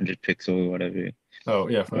is it, 100 pixel or whatever, Oh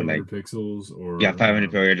yeah, or like 500 pixels yeah, or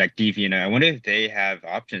 500 or like Deviant. I wonder if they have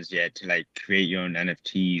options yet to like create your own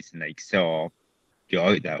NFTs and like sell your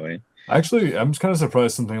art that way. Actually, I'm just kind of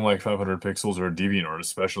surprised something like 500 pixels or DeviantArt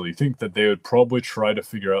especially think that they would probably try to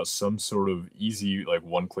figure out some sort of easy, like,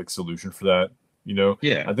 one-click solution for that.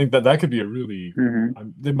 Yeah. I think that could be a really, Hmm.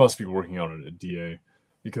 they must be working on it at DA,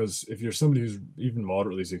 because if you're somebody who's even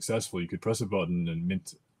moderately successful, you could press a button and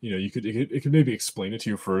mint. It could maybe explain it to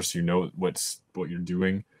you first. What you're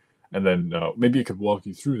doing, and then maybe it could walk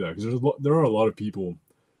you through that, because there are a lot of people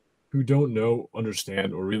who don't know,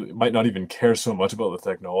 understand, or really might not even care so much about the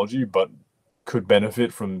technology, but could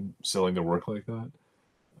benefit from selling their work like that.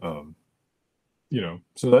 Um,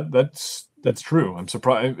 so that's true. I'm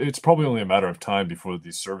surprised. It's probably only a matter of time before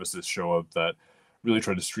these services show up that really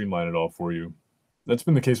try to streamline it all for you. That's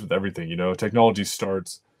been the case with everything. Technology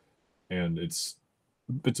starts, and it's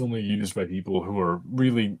only used by people who are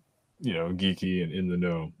really, geeky and in the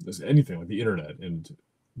know. There's anything like the internet and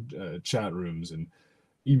chat rooms and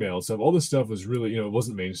email stuff. All this stuff was really, it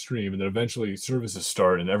wasn't mainstream, and then eventually services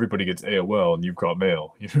start, and everybody gets AOL, and you've got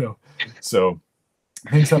mail. So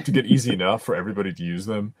things have to get easy enough for everybody to use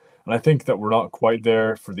them. And I think that we're not quite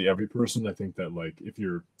there for the every person. I think that, like, if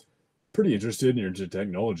you're pretty interested and you're into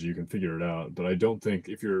technology, you can figure it out. But I don't think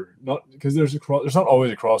if you're not, because there's not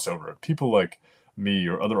always a crossover. People like me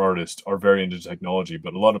or other artists are very into technology,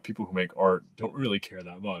 but a lot of people who make art don't really care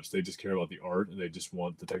that much. They just care about the art, and they just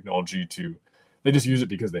want the technology they just use it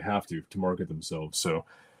because they have to market themselves. So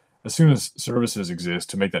as soon as services exist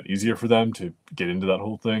to make that easier for them to get into that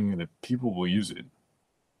whole thing, that people will use it.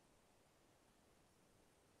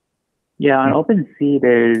 Yeah, on OpenSea,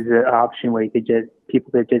 there's an option where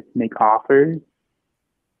people could just make offers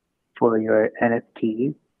for your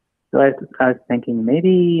NFTs. So I was thinking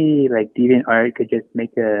maybe like DeviantArt could just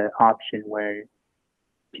make an option where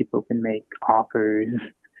people can make offers,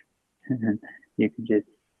 and you could just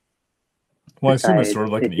Well, I assume it's decide sort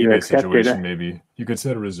of like an if you eBay accept it. situation. Maybe you could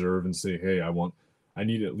set a reserve and say, "Hey, I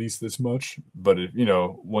need at least this much." But if,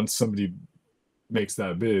 once somebody makes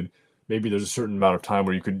that bid, maybe there's a certain amount of time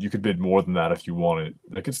where you could bid more than that if you want it.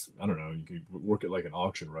 Like, I don't know, you could work it like an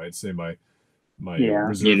auction, right? Say my Yeah.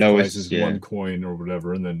 reserve Your price lowest, is yeah. 1 coin or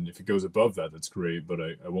whatever, and then if it goes above that, that's great. But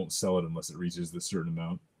I won't sell it unless it reaches this certain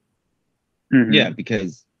amount. Mhm. Yeah,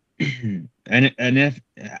 because owning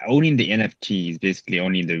the NFT is basically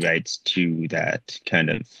owning the rights to that kind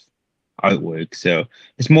of artwork. So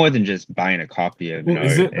it's more than just buying a copy of an Well,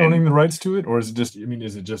 is art. it owning the rights to it, or is it just? I mean,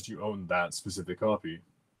 is it just you own that specific copy?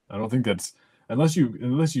 I don't think that's unless you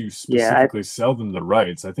Yeah, specifically sell them the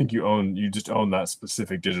rights. I think you just own that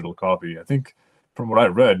specific digital copy. I think from what I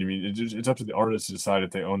read, I mean, it's up to the artist to decide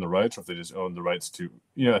if they own the rights or if they just own the rights to,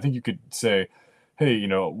 I think you could say, hey,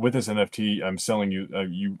 with this NFT, I'm selling you,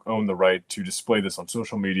 you own the right to display this on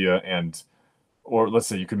social media, or let's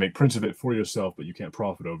say you could make prints of it for yourself, but you can't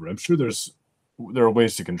profit over it. I'm sure there are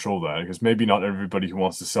ways to control that, because maybe not everybody who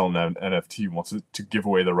wants to sell an NFT wants to give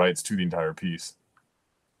away the rights to the entire piece.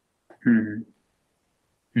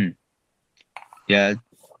 Yeah,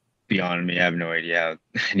 beyond me, I have no idea how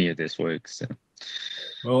any of this works. So.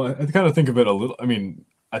 Well, I kind of think of it a little. I mean,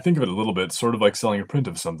 I think of it a little bit sort of like selling a print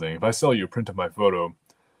of something. If I sell you a print of my photo,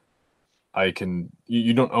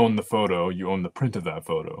 you don't own the photo, you own the print of that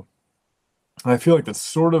photo. And I feel like that's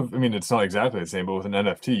sort of, I mean, it's not exactly the same, but with an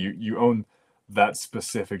NFT, you own that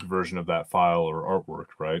specific version of that file or artwork,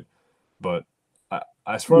 right? But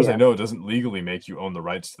as far as I know, it doesn't legally make you own the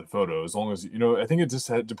rights to the photo, as long as, I think it just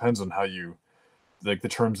depends on how you, like the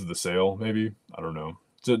terms of the sale, maybe. I don't know.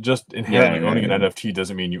 So just inherently owning an NFT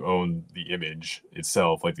doesn't mean you own the image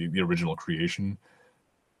itself, like the original creation.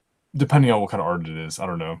 Depending on what kind of art it is, I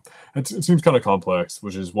don't know. It seems kind of complex,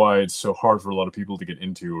 which is why it's so hard for a lot of people to get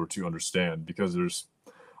into or to understand, because there's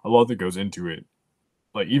a lot that goes into it.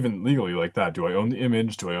 Like even legally, like that. Do I own the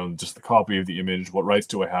image? Do I own just the copy of the image? What rights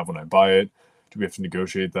do I have when I buy it? Do we have to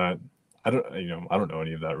negotiate that? I don't know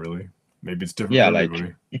any of that really. Maybe it's different for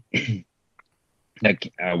everybody.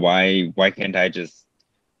 Why can't I just,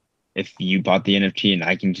 if you bought the NFT and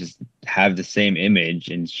I can just have the same image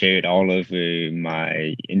and share it all over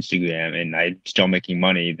my Instagram and I'm still making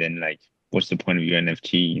money, then like, what's the point of your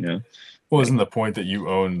NFT, Well, isn't the point that you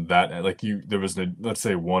own that, like there was let's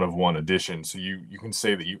say one of one edition, so you can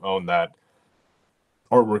say that you own that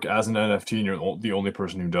artwork as an NFT and you're the only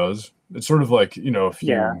person who does. It's sort of like,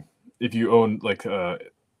 if you own like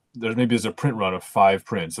there's a print run of 5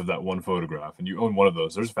 prints of that one photograph and you own one of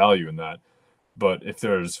those, there's value in that. But if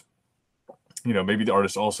there's, maybe the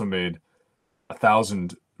artist also made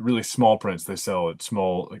 1,000 really small prints they sell at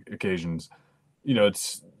small occasions,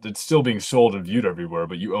 it's still being sold and viewed everywhere,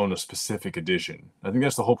 but you own a specific edition. I think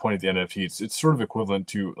that's the whole point of the NFT. It's sort of equivalent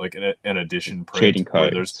to like an edition print. Trading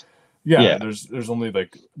cards. There's only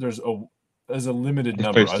like there's a limited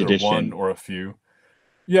number, either edition. One or a few.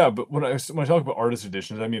 Yeah, but when I talk about artist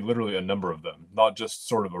editions, I mean literally a number of them, not just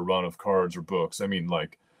sort of a run of cards or books. I mean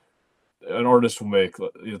like an artist will make,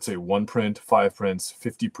 let's say, 1 print, 5 prints,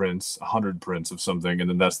 50 prints, 100 prints of something, and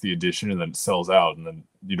then that's the edition, and then it sells out, and then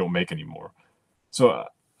you don't make any more. So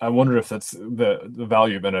I wonder if that's the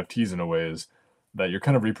value of NFTs in a way, is that you're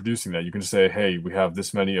kind of reproducing that. You can say, hey, we have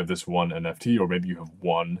this many of this one NFT, or maybe you have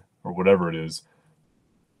one, or whatever it is.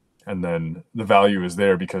 And then the value is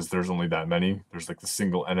there because there's only that many. There's like the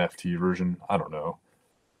single NFT version. I don't know.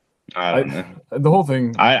 I don't know. The whole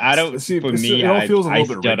thing. I don't see. For me, it all feels a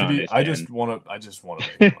little bit rickety. I just want to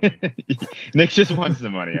make money. Nick just wants the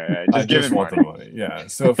money. I just want the money. Yeah.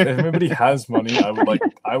 So if anybody has money,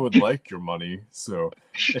 I would like your money. So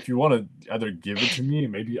if you want to either give it to me,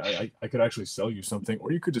 maybe I could actually sell you something,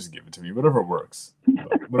 or you could just give it to me. Whatever works.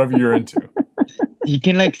 Whatever you're into. He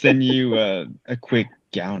can like send you a quick,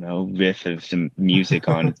 I don't know, riff of some music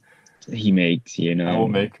on. He makes, I will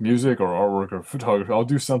make music or artwork or photography. I'll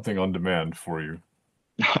do something on demand for you.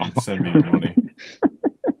 Send me money.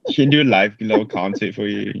 He can do a live little concert for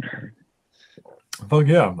you. Fuck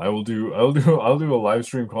yeah, I'll do a live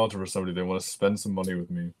stream concert for somebody. They want to spend some money with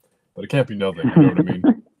me, but it can't be nothing. You know what I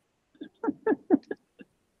mean?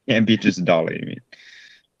 Can't be just $1. You mean?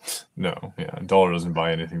 No, yeah, $1 doesn't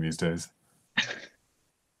buy anything these days.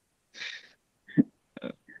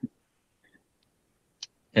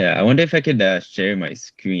 Yeah, I wonder if I could share my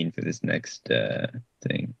screen for this next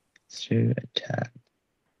thing. Share a tab.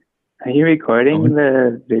 Are you recording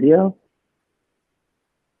the video?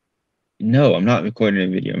 No, I'm not recording a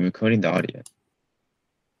video. I'm recording the audio.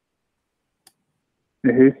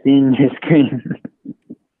 Who's seeing your screen?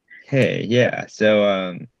 Hey, yeah.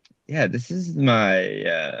 So, this is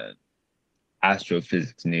my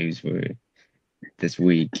astrophysics news for this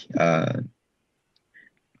week.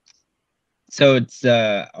 So it's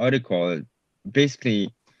an article.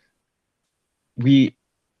 Basically,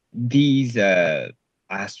 these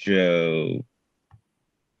astrophysicists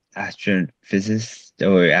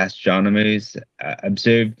or astronomers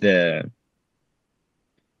observed the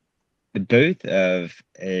birth of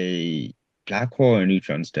a black hole or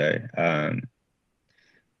neutron star.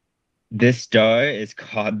 This star is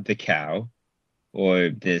called the Cow, or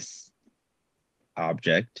this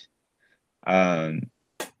object.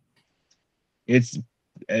 It's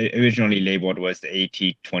originally labeled was the AT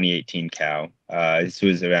 2018 Cow. This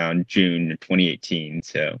was around June 2018.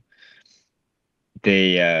 So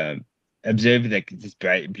they observed like this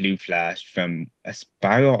bright blue flash from a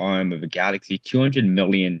spiral arm of a galaxy 200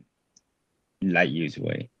 million light years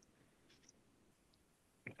away.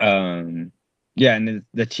 Yeah, and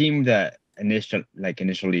the team that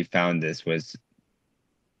initially found this was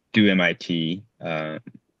through MIT.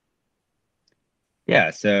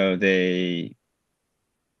 Yeah, so they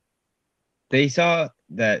saw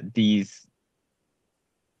that these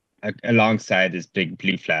alongside this big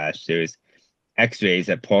blue flash, there was X-rays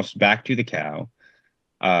that pulsed back to the cow,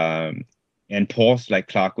 and pulsed like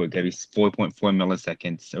clockwork every 4.4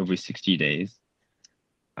 milliseconds over 60 days.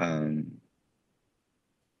 The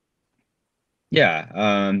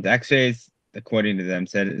X-rays, according to them,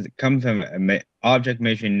 said it comes from an object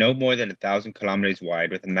measuring no more than 1,000 kilometers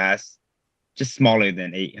wide with a mass just smaller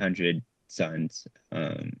than 800 suns.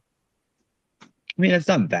 I mean, it's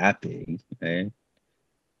not that big, right?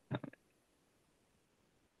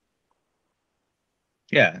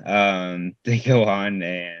 They go on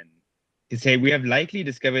and they say we have likely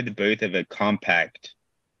discovered the birth of a compact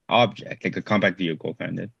object, like a compact vehicle,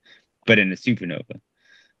 kind of, but in a supernova.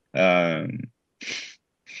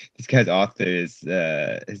 This guy's author is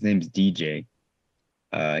his name's DJ.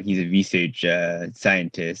 He's a research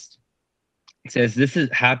scientist. He says this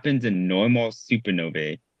happens in normal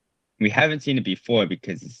supernovae. We haven't seen it before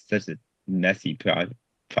because it's such a messy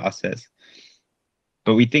process.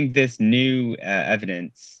 But we think this new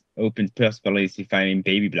evidence opens possibilities to finding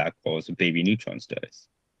baby black holes or baby neutron stars.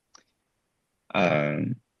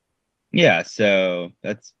 So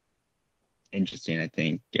that's interesting, I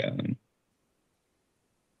think.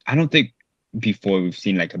 I don't think before we've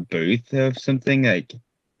seen like a birth of something like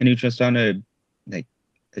a neutron star or like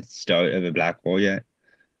the start of a black hole yet.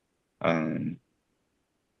 And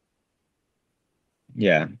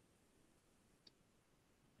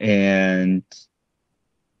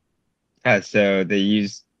so they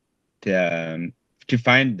used to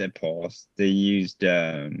find the pulse. They used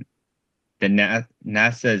the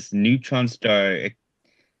NASA's Neutron Star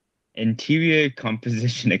Interior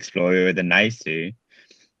Composition Explorer, the NICER,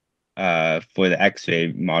 for the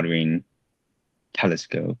X-ray monitoring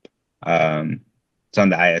telescope. It's on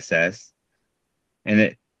the ISS, and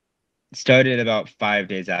it started about 5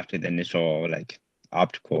 days after the initial like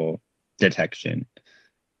optical detection,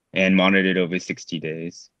 and monitored over 60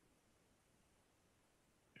 days.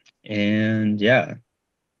 And it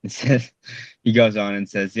says, he goes on and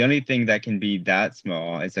says the only thing that can be that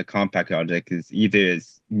small as a compact object is either a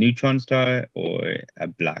neutron star or a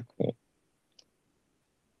black hole.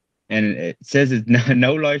 And it says it's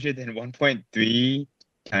no larger than 1.3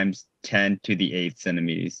 times 10 to the 8th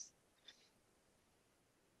centimeters.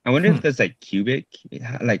 I wonder if that's like cubic.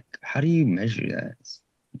 Like, how do you measure that? It's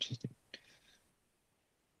interesting.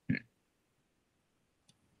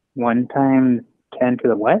 1 times 10 to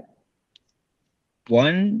the what?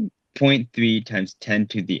 1.3 times 10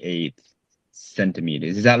 to the 8th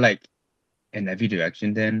centimeters. Is that like in every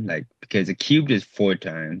direction then? Like, because a cubed is 4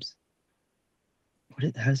 times.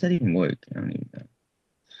 How does that even work? I don't even know.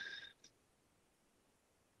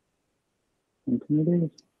 Centimeters?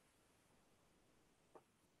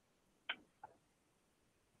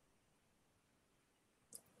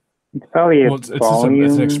 It's probably Well, it's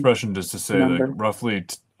an expression just to say number. like roughly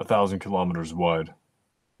 1,000 kilometers wide.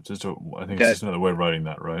 I think it's just another way of writing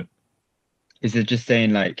that, right? Is it just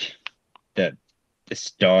saying like that the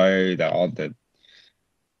star, that all the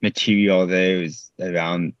material there is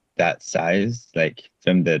around that size, like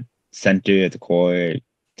from the center of the core, it's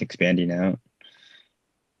expanding out?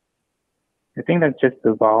 I think that's just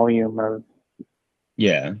the volume of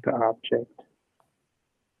the object.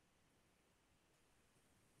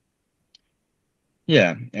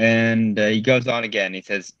 Yeah, and he goes on again. He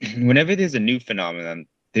says, whenever there's a new phenomenon,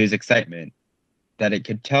 there's excitement that it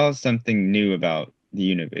could tell us something new about the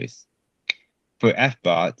universe. For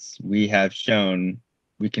F-bots, we have shown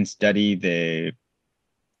we can study the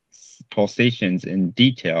pulsations in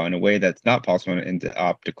detail in a way that's not possible in the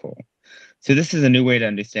optical. So this is a new way to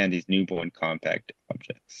understand these newborn compact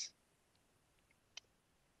objects.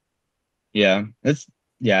 It's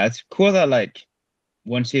cool that like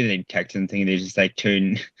once they detect something, they just like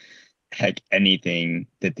turn like anything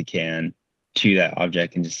that they can to that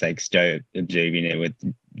object and just like start observing it with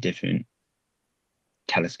different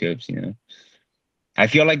telescopes, I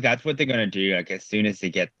feel like that's what they're gonna do. Like as soon as they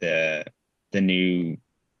get the new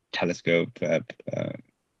telescope up,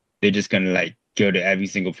 they're just gonna like go to every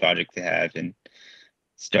single project they have and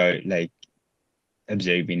start like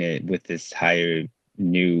observing it with this higher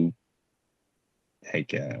new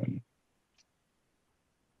like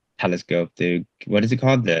telescope. What is it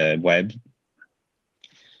called? The Webb.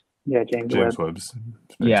 Yeah, James James Webb. Webb's Space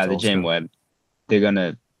Yeah, the Telescope. James Webb. They're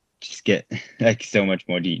gonna just get like so much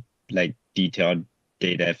more detailed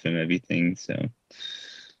data from everything. So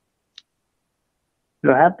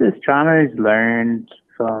Have the astronomers learned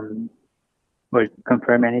from or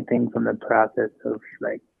confirm anything from the process of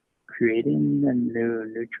like creating a new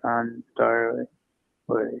neutron star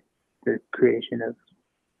or the creation of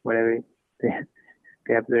whatever they,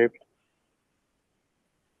 they observed?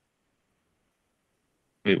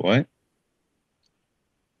 wait, what?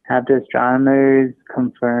 Have the astronomers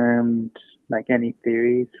confirmed like any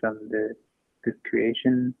theories from the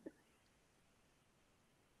creation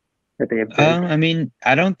that they observed? I mean,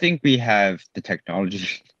 I don't think we have the technology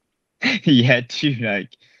yet to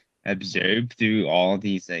like observe through all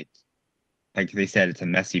these like they said, it's a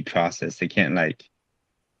messy process. They can't like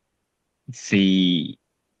see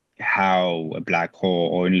how a black hole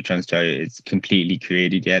or a neutron star is completely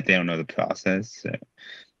created yet. They don't know the process. So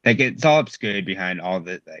like it's all obscured behind all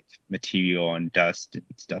the like material and dust and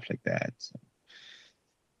stuff like that. So.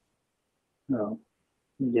 No,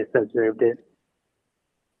 you just observed it.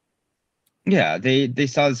 Yeah, they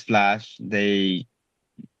saw this flash. They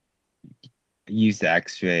used the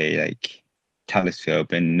X-ray like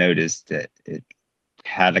telescope and noticed that it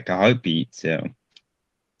had like a heartbeat, so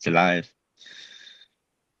it's alive.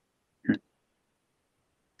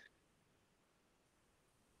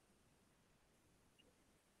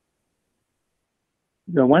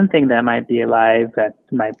 The one thing that might be alive that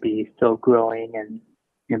might be still growing and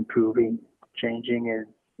improving, changing is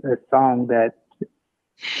a song that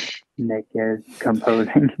Nick is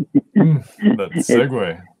composing. That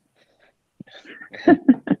segue.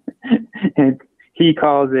 He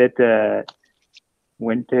calls it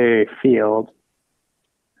Winter Field.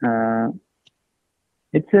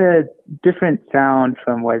 It's a different sound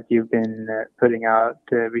from what you've been putting out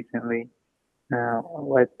recently.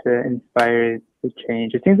 What inspired the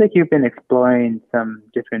change? It seems like you've been exploring some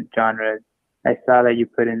different genres. I saw that you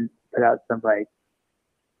put out some like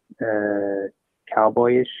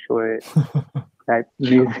cowboyish or type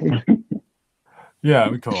music. Yeah,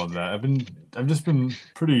 we call it that. I've just been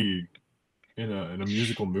pretty in a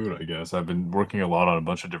musical mood, I guess. I've been working a lot on a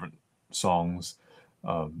bunch of different songs,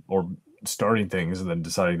 or starting things and then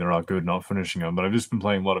deciding they're not good, not finishing them. But I've just been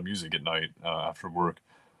playing a lot of music at night after work.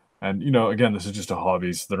 And again, this is just a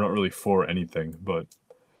hobby, so they're not really for anything. But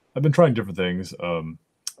I've been trying different things.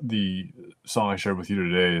 The song I shared with you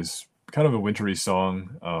today is kind of a wintry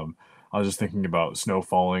song. I was just thinking about snow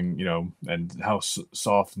falling, and how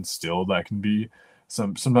soft and still that can be.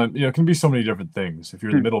 Sometimes, it can be so many different things. If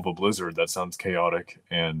you're in the middle of a blizzard, that sounds chaotic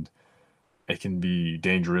and it can be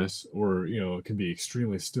dangerous, or it can be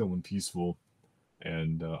extremely still and peaceful.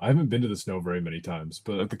 And I haven't been to the snow very many times,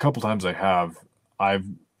 but the couple times I have, I've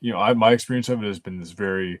my experience of it has been this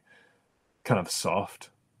very kind of soft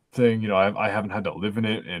thing. I haven't had to live in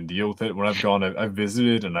it and deal with it. When I've gone, I've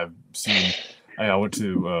visited and I've seen. I went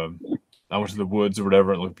to the woods or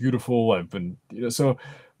whatever. It looked beautiful. I've been so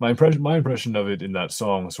my impression of it in that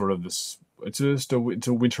song is sort of this. It's just it's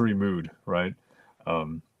a wintry mood, right? I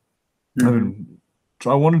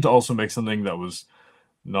wanted to also make something that was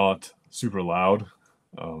not super loud.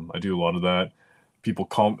 I do a lot of that.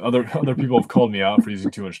 Other people have called me out for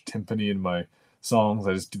using too much timpani in my songs.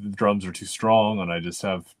 The drums are too strong, and I just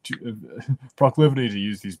have proclivity to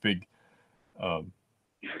use these big, to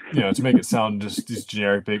make it sound just these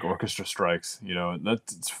generic big orchestra strikes.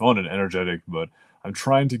 It's fun and energetic, but I'm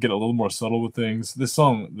trying to get a little more subtle with things. This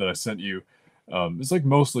song that I sent you, it's like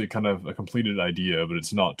mostly kind of a completed idea, but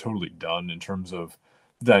it's not totally done in terms of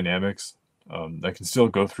the dynamics. I can still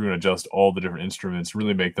go through and adjust all the different instruments,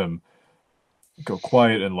 really make them go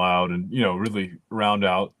quiet and loud, and really round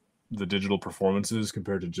out the digital performances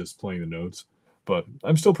compared to just playing the notes. But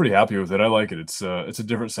I'm still pretty happy with it. I like it. It's a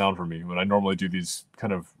different sound for me when I normally do these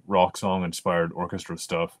kind of rock song inspired orchestra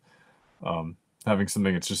stuff. Having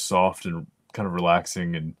something that's just soft and kind of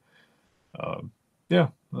relaxing, and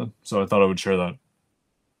so I thought I would share that.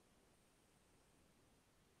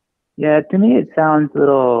 Yeah, to me it sounds a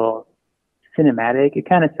little cinematic. It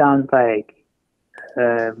kind of sounds like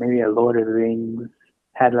maybe a Lord of the Rings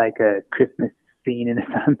had like a Christmas scene and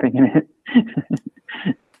something in it.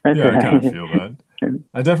 Yeah, I kind of feel that.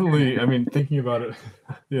 I mean, thinking about it,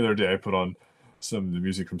 the other day I put on some of the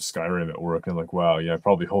music from Skyrim at work, and like, wow, yeah, I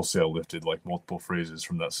probably wholesale lifted like multiple phrases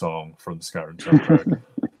from that song from the Skyrim soundtrack.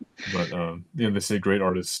 But they say great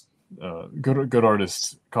artists, good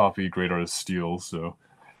artists copy, great artists steal. So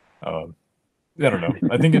I don't know.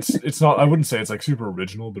 I think it's not. I wouldn't say it's like super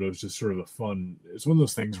original, but it was just sort of a fun. It's one of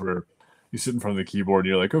those things where you sit in front of the keyboard and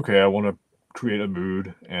you're like, okay, I want to create a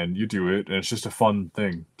mood, and you do it, and it's just a fun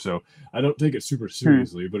thing. So I don't take it super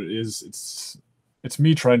seriously, but it's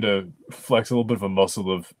me trying to flex a little bit of a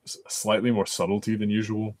muscle of slightly more subtlety than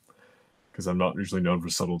usual, because I'm not usually known for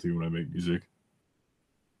subtlety when I make music.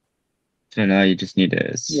 So now you just need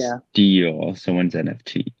to Yeah. steal someone's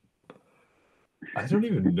NFT. I don't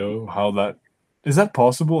even know how that is that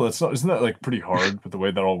possible. That's not. Isn't that like pretty hard with the way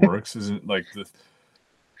that all works? Isn't like the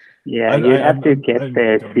Yeah, I- you I- have I'm- to I'm- get I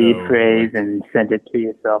the don't seed know, phrase like- and send it to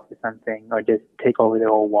yourself or something, or just take over the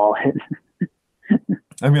whole wallet.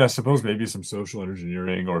 I mean, I suppose maybe some social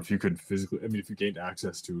engineering, or if you could physically, I mean, if you gained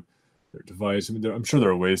access to their device, I mean, I'm sure there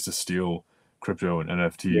are ways to steal crypto and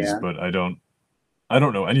NFTs, Yeah. but I don't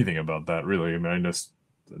know anything about that really. I mean, I've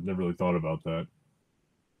never really thought about that.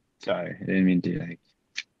 Sorry, I didn't mean to like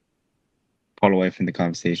pull away from the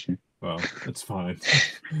conversation. Well, that's fine.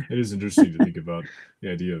 It is interesting to think about the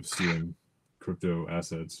idea of stealing crypto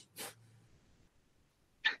assets.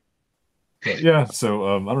 But yeah, so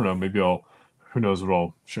I don't know. Maybe who knows what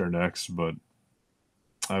I'll share next. But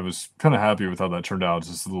I was kind of happy with how that turned out. It's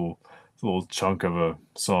just a little chunk of a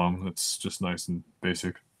song that's just nice and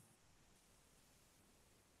basic.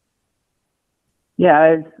 Yeah,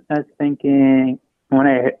 I was thinking when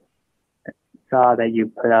I saw that you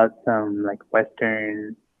put out some like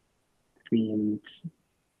Western themed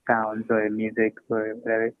sounds or music or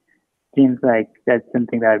whatever, seems like that's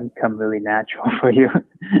something that would become really natural for you.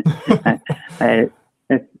 I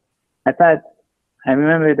thought I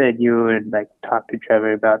remember that you would like talk to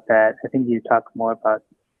Trevor about that. I think you talk more about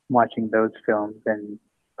watching those films than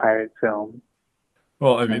pirate films.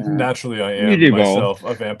 Well, I mean, naturally, I You am do myself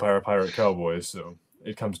a vampire pirate cowboy, so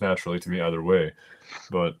it comes naturally to me either way.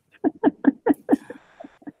 But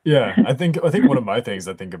yeah, I think one of my things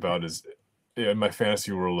I think about is in my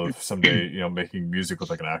fantasy world of someday, making music with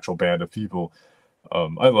like an actual band of people.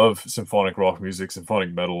 I love symphonic rock music,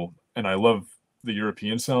 symphonic metal, and I love the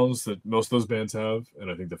European sounds that most of those bands have. And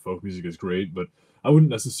I think the folk music is great, but I wouldn't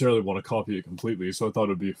necessarily want to copy it completely. So I thought it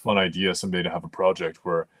would be a fun idea someday to have a project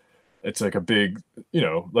where it's like a big,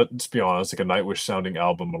 let's be honest, like a Nightwish sounding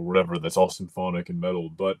album or whatever that's all symphonic and metal,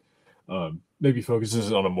 but maybe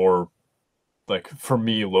focuses on a more, like, for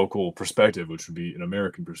me, local perspective, which would be an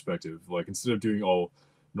American perspective. Like, instead of doing all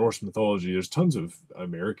Norse mythology, there's tons of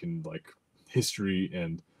American, like, history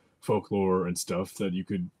and folklore and stuff that you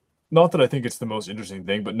could, not that I think it's the most interesting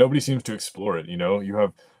thing, but nobody seems to explore it, You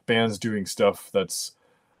have bands doing stuff that's,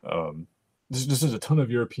 this is a ton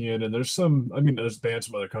of European, and there's there's bands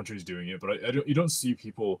from other countries doing it, but you don't see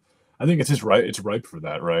people. I think it's ripe for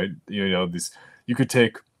that, right? You could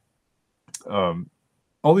take,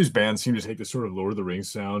 all these bands seem to take this sort of Lord of the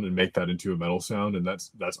Rings sound and make that into a metal sound, and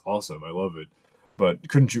that's awesome. I love it. But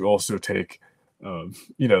couldn't you also take,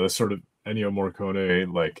 the sort of Ennio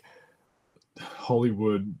Morricone, like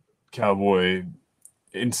Hollywood cowboy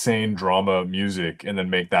insane drama music and then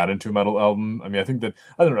make that into a metal album? I mean, I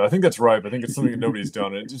don't know. I think that's right. I think it's something that nobody's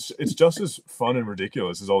done. It's just as fun and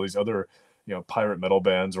ridiculous as all these other, pirate metal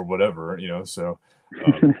bands or whatever, So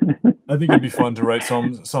I think it'd be fun to write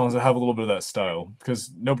songs that have a little bit of that style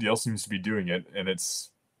because nobody else seems to be doing it, and it's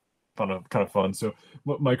kind of fun. So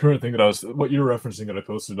my current thing what you're referencing that I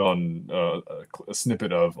posted on a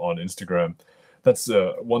snippet of on Instagram. That's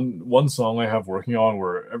one song I have working on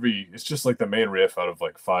where it's just like the main riff out of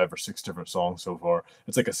like 5 or 6 different songs so far.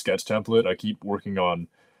 It's like a sketch template. I keep working on.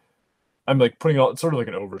 I'm like putting all sort of like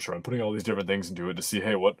an overture. I'm putting all these different things into it to see,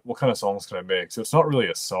 hey, what kind of songs can I make? So it's not really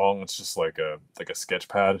a song. It's just like a sketch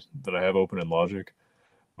pad that I have open in Logic.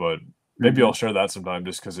 But maybe I'll share that sometime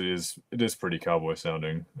just because it is pretty cowboy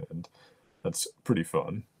sounding, and that's pretty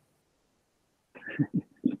fun.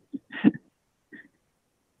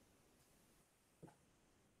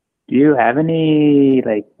 Do you have any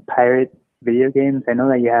like pirate video games? I know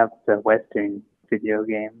that you have the Western video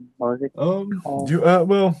game. What was it called?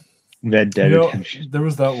 Well, Red Dead Redemption. there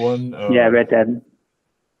was that one. Yeah, Red Dead.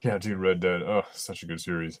 Yeah, dude, Red Dead. Oh, such a good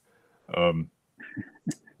series.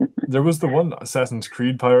 There was the one Assassin's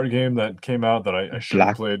Creed pirate game that came out that I should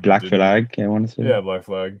have played. Black Flag, I want to say. Yeah, Black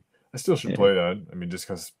Flag. I still should play that. I mean, just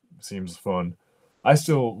because it seems fun. I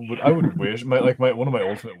would wish one of my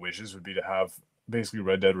ultimate wishes would be to have basically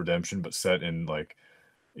Red Dead Redemption, but set in like,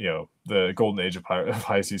 the golden age of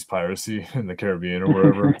high seas piracy in the Caribbean or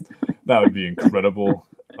wherever. That would be incredible.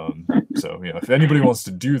 So if anybody wants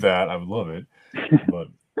to do that, I would love it. But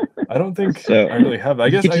I don't think I really have. I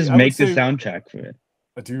guess you could just make the soundtrack for it.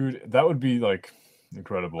 Dude, that would be like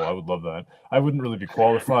incredible. I would love that. I wouldn't really be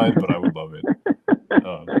qualified, but I would love it.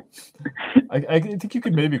 I think you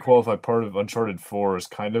could maybe qualify part of Uncharted 4 as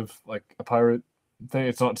kind of like a pirate thing.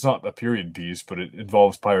 It's not a period piece, but it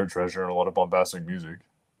involves pirate treasure and a lot of bombastic music.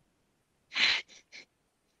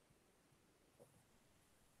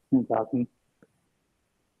 That's awesome.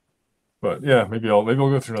 But yeah, maybe I'll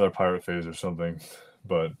go through another pirate phase or something.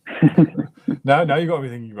 But now you got me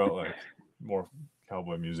thinking about like more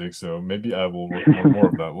cowboy music, so maybe I will work more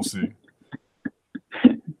of that. We'll see.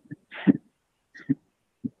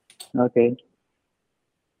 Okay.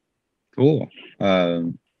 Cool.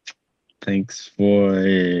 Thanks for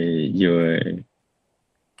your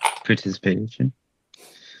participation.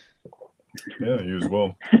 Yeah, you as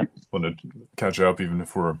well. Want to catch up, even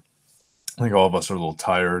if I think all of us are a little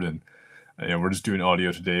tired, and we're just doing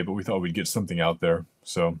audio today, but we thought we'd get something out there.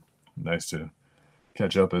 So nice to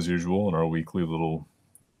catch up as usual in our weekly little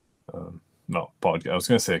not podcast. I was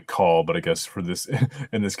gonna say call, but I guess for this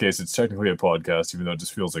in this case, it's technically a podcast, even though it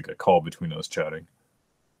just feels like a call between us chatting.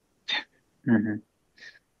 Mm-hmm.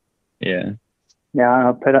 Yeah. Yeah,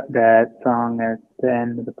 I'll put up that song at the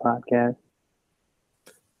end of the podcast.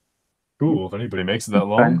 Cool. If anybody makes it that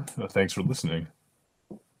long, thanks for listening.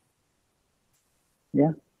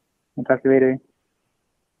 Yeah. I'll talk to you later.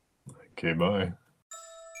 Okay, bye.